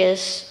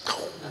 wages?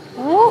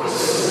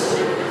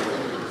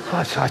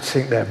 I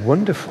think they're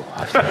wonderful.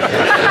 I think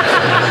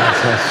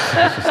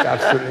it's just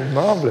absolutely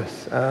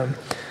marvellous.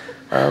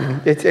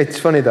 It's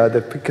funny though,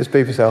 because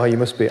people say, "Oh, you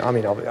must be." I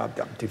mean, I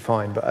do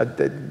fine, but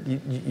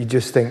you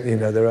just think, you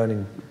know, they're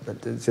earning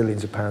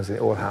zillions of pounds, and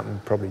it all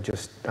happened probably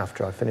just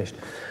after I finished.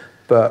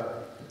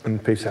 And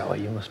people say, "Oh,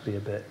 you must be a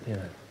bit," you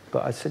know.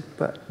 But I said,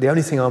 "But the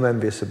only thing I'm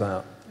envious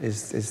about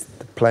is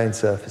the playing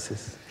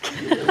surfaces.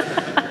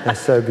 They're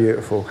so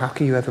beautiful. How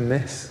can you ever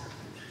miss?"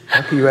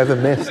 How can you ever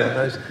miss on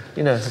those?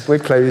 You know, we're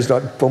clothes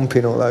like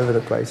bumping all over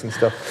the place and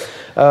stuff.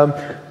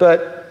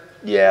 But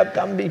yeah,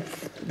 I mean,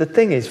 the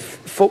thing is,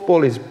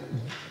 football is,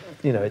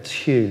 you know, it's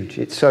huge.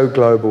 It's so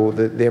global.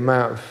 The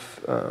amount of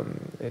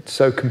it's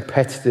so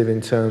competitive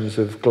in terms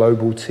of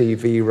global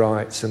TV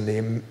rights and the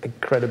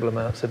incredible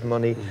amounts of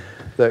money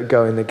that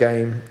go in the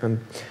game. And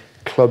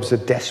clubs are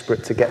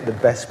desperate to get the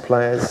best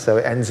players, so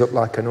it ends up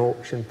like an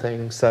auction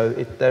thing. So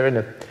they're in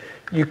a.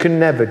 You can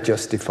never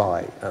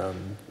justify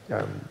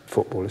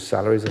footballers'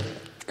 salaries. I'm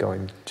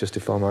going to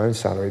justify my own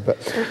salary, but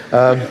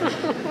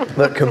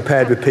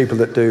compared with people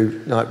that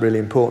do like really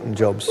important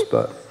jobs,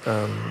 but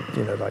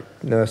you know, like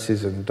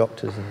nurses and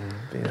doctors and,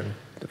 you know,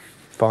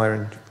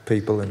 firing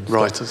people and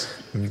writers.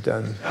 And,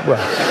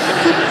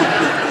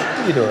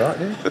 well, you do all right,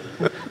 don't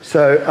you?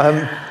 So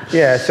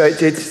yeah, so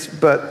it's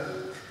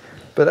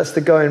but that's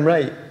the going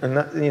rate, and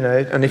that, you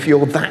know, and if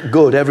you're that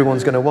good,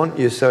 everyone's going to want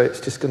you. So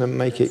it's just going to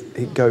make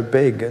it go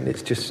big, and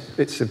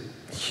it's a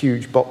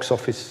huge box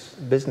office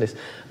business.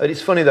 And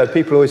it's funny though,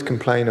 people always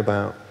complain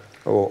about,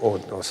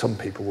 or some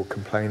people will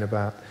complain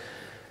about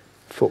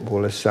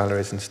footballers'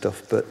 salaries and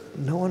stuff, but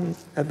no one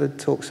ever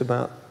talks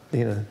about,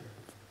 you know,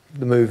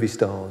 the movie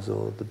stars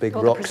or the big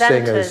rock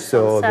singers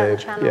or the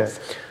channels.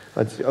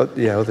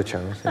 Other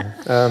channels.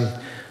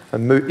 Yeah.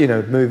 And you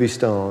know, movie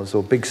stars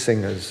or big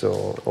singers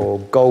or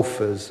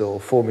golfers or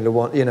Formula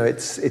One. You know,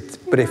 it's.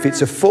 But if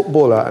it's a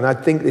footballer, and I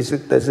think there's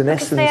an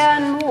essence. They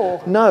earn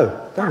more.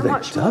 No, they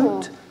don't.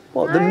 More.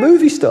 What, no? the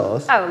movie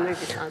stars? Oh,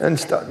 movie stars.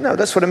 And no,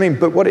 that's what I mean.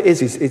 But what it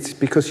is it's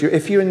because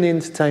if you're in the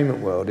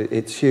entertainment world,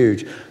 it's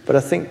huge. But I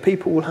think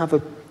people will have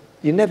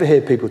you never hear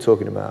people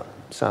talking about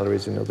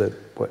salaries in other,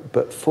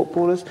 but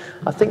footballers,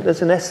 I think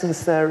there's an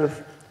essence there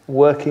of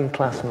working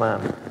class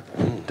man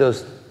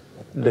does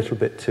a little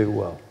bit too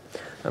well.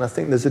 And I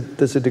think there's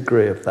a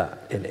degree of that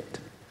in it.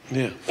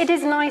 Yeah. It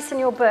is nice in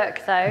your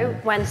book, though,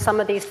 when some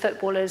of these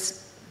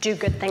footballers do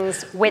good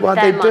things with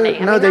their money.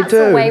 No, they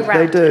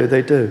do.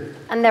 They do.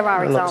 And there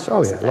are examples.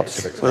 Oh yeah,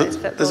 lots of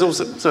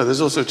examples. Well, there's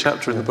also a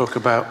chapter in the book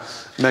about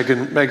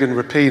Megan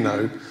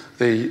Rapinoe,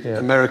 the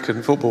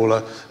American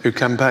footballer who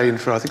campaigned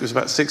for, I think it was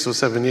about 6 or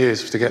 7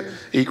 years, to get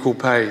equal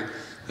pay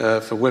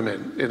for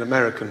women in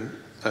American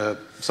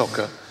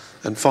soccer.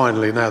 And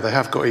finally, now they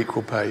have got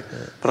equal pay. Yeah.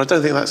 But I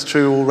don't think that's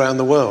true all around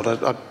the world.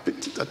 I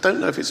don't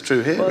know if it's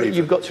true here. Well, even.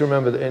 You've got to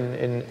remember that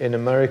in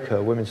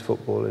America, women's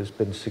football has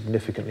been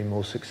significantly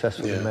more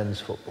successful than men's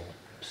football.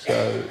 So,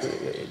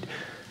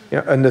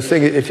 and the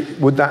thing,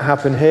 would that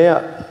happen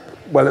here?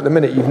 Well, at the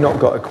minute, you've not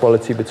got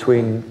equality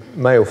between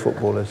male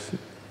footballers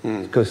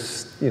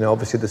because, you know,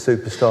 obviously the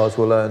superstars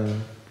will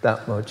earn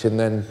that much, and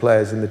then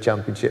players in the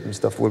Championship and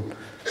stuff will.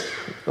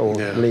 Or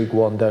League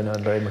One don't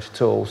earn very much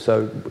at all.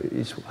 So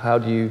how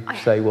do you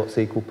say what's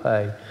equal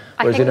pay?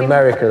 Whereas in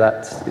America,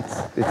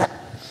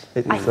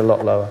 it's a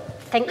lot lower.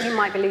 I think you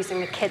might be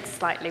losing the kids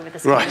slightly with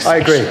this. Right. I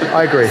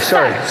agree.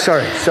 Sorry.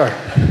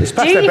 It's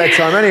past their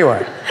bedtime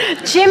anyway.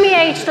 Jimmy,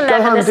 aged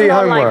 11. This is an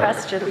online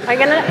question.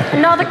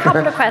 Another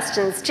couple of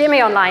questions.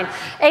 Jimmy online,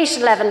 aged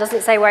 11,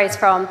 doesn't say where he's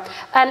from.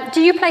 Do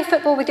you play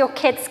football with your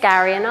kids,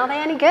 Gary? And are they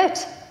any good?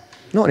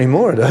 Not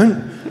anymore. I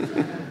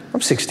don't.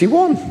 I'm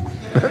 61.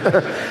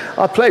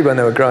 I played when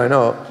they were growing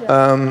up.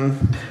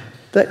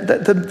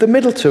 The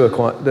middle two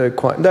are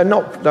they're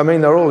not. I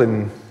mean, they're all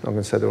in. I'm going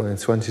to say they're all in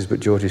their 20s, but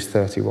George is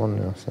 31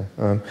 now. So,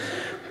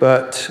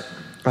 but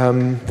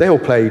they all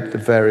played at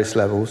various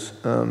levels.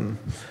 But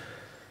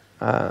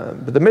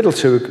the middle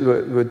two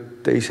were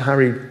these.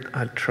 Harry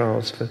had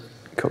trials for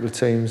a couple of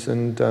teams,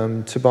 and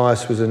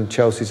Tobias was in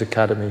Chelsea's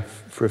academy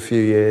for a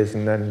few years,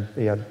 and then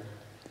he had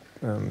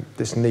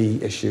this knee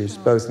issues,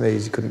 both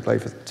knees. He couldn't play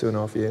for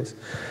 2.5 years.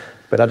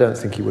 But I don't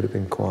think he would have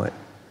been quite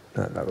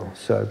that level.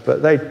 So,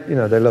 but they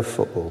love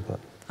football. But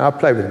I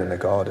play with them in the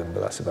garden,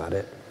 but that's about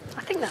it.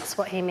 I think that's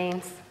what he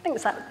means. I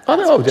think that's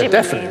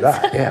definitely means.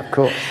 that. Yeah, of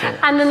course. Yeah.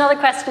 And another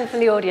question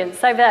from the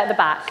audience over there at the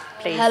back,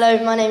 please.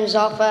 Hello, my name is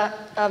Arthur.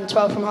 I'm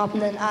 12 from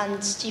Harpenden.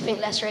 And do you think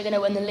Leicester are going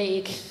to win the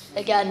league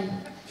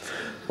again?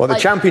 Well, the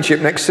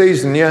Championship next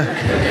season, yeah.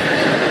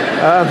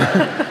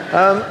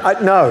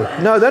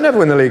 No, they'll never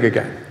win the league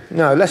again.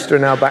 No, Leicester are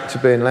now back to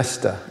being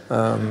Leicester.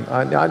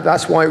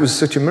 That's why it was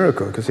such a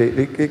miracle, because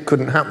it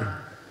couldn't happen.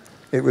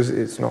 It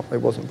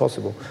wasn't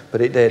possible, but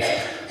it did.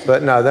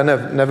 But no, they'll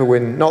never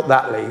win. Not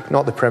that league,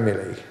 not the Premier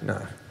League.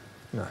 No.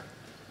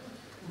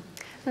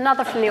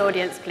 Another from the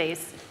audience,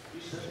 please.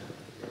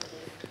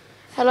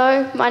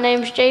 Hello, my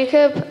name's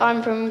Jacob.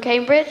 I'm from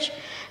Cambridge,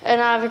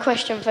 and I have a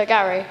question for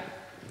Gary.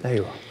 There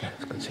you are.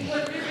 That's good to see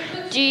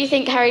you. Do you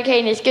think Harry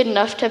Kane is good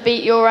enough to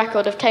beat your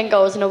record of 10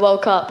 goals in a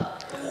World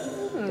Cup?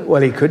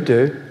 Well, he could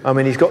do. I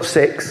mean, he's got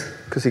 6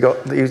 because he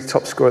was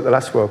top scorer at the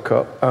last World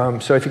Cup.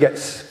 So if he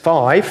gets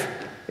 5,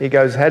 he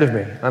goes ahead of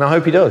me, and I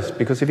hope he does,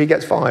 because if he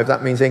gets 5,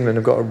 that means England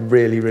have got a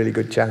really, really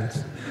good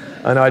chance.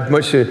 And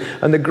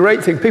and the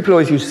great thing, people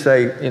always used to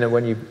say,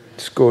 when you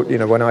scored,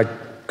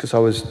 because I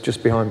was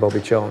just behind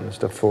Bobby Charlton and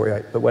stuff,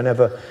 48. But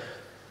whenever,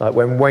 like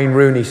when Wayne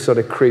Rooney's sort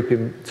of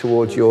creeping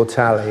towards your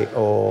tally,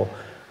 or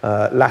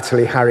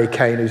latterly Harry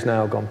Kane, who's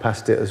now gone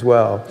past it as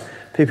well.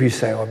 people used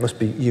to say, oh,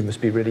 you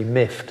must be really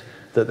miffed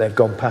that they've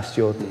gone past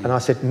your... And I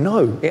said,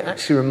 no, it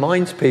actually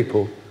reminds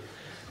people,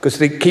 because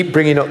they keep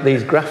bringing up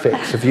these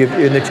graphics of you,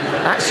 and it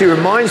actually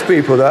reminds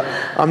people that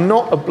I'm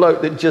not a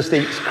bloke that just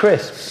eats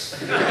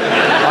crisps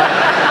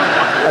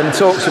and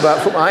talks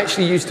about football. I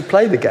actually used to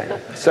play the game.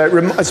 So,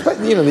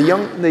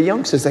 the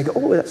youngsters, they go,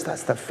 oh, that's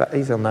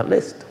he's on that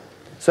list.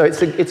 So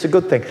it's a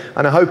good thing,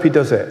 and I hope he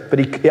does it. But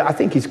I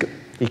think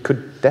he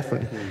could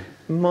definitely,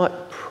 might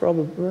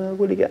probably,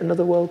 will he get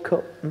another World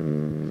Cup?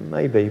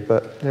 Maybe,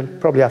 but he'll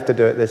probably have to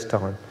do it this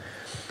time.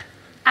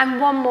 And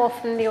one more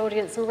from the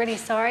audience. I'm really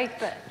sorry,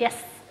 but yes,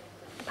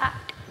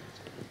 back.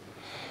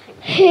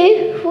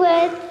 Who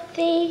would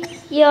be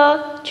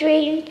your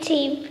dream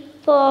team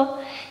for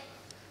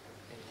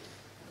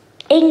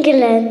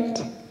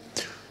England?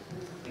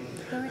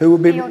 Who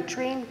would be your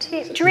dream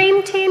team?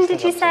 Dream team,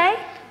 did you say?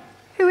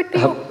 Who would be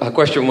her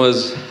question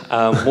was,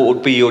 what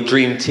would be your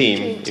dream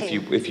team,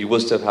 if you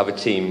was to have a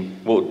team?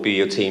 What would be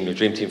your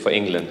dream team for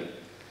England?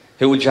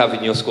 Who would you have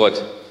in your squad?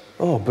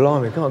 Oh,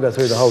 blimey, we can't go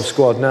through the whole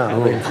squad now. I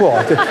mean,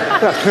 what?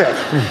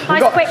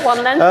 Nice quick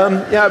one then.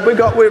 Yeah,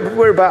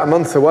 we're about a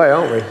month away,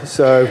 aren't we?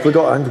 So we've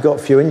got a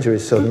few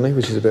injuries suddenly,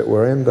 which is a bit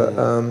worrying.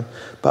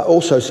 But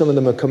also some of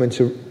them are coming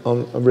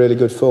on a really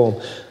good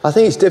form. I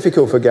think it's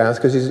difficult for Gareth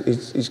because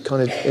he's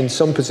kind of in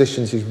some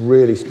positions he's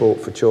really sport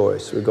for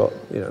choice. We've got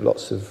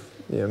lots of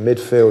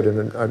midfield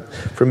and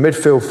from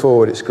midfield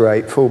forward it's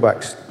great.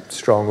 Fullback's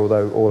strong,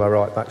 although all our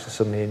right backs are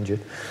suddenly injured.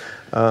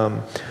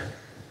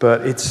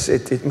 But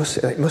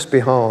it must be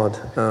hard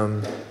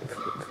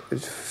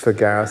for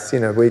Gareth.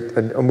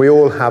 We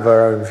all have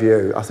our own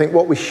view. I think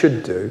what we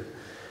should do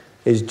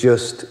is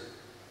just.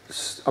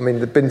 I mean,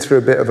 they've been through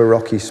a bit of a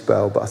rocky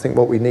spell, but I think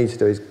what we need to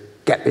do is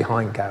get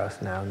behind Gareth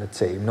now and the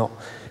team. Not,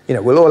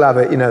 we'll all have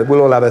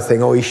a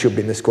thing. Oh, he should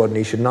be in the squad and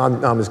he shouldn't.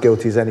 I'm as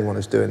guilty as anyone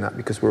who's doing that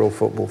because we're all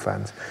football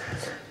fans.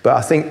 But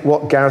I think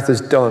what Gareth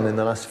has done in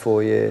the last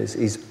 4 years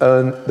is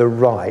earned the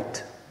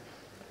right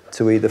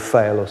to either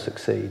fail or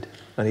succeed.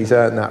 And he's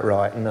earned that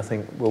right, and I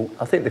think we'll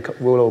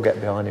all get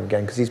behind him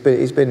again because he's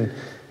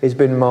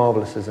been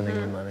marvellous as an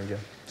England manager.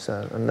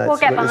 So we'll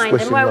get behind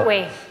him, won't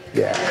we?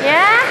 Yeah.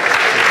 Yeah.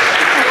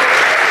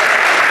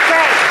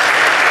 Great.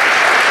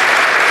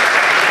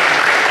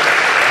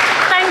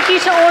 Thank you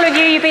to all of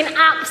you. You've been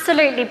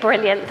absolutely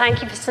brilliant.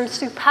 Thank you for some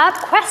superb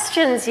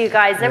questions, you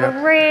guys. They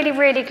were really,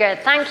 really good.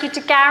 Thank you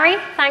to Gary.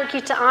 Thank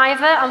you to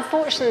Ivor.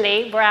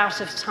 Unfortunately, we're out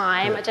of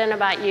time. I don't know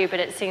about you, but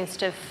it seems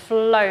to have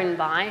flown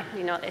by.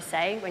 You know what they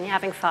say when you're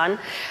having fun.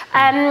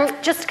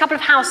 Just a couple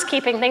of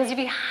housekeeping things. If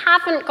you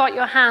haven't got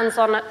your hands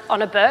on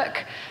a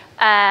book,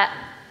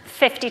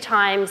 50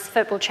 Times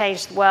Football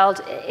Changed the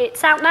World,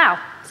 it's out now.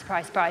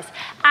 Surprise, surprise.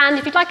 And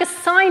if you'd like a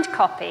signed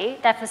copy,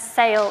 they're for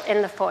sale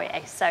in the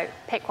foyer. So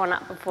pick one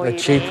up before you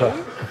leave. They're cheaper.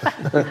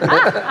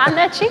 And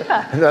they're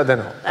cheaper. No, they're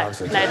not. No,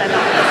 they're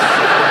not.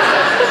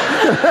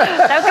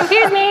 Don't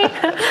confuse me.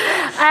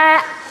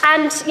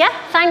 And yeah,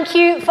 thank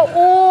you for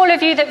all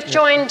of you that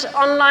joined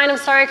online. I'm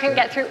sorry I couldn't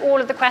get through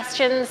all of the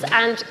questions,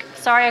 and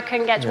sorry I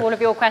couldn't get to all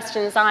of your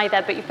questions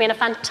either, but you've been a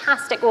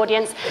fantastic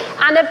audience.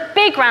 And a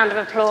big round of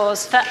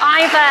applause for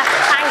Ivor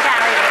and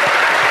Gary.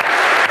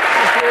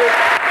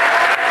 Thank you.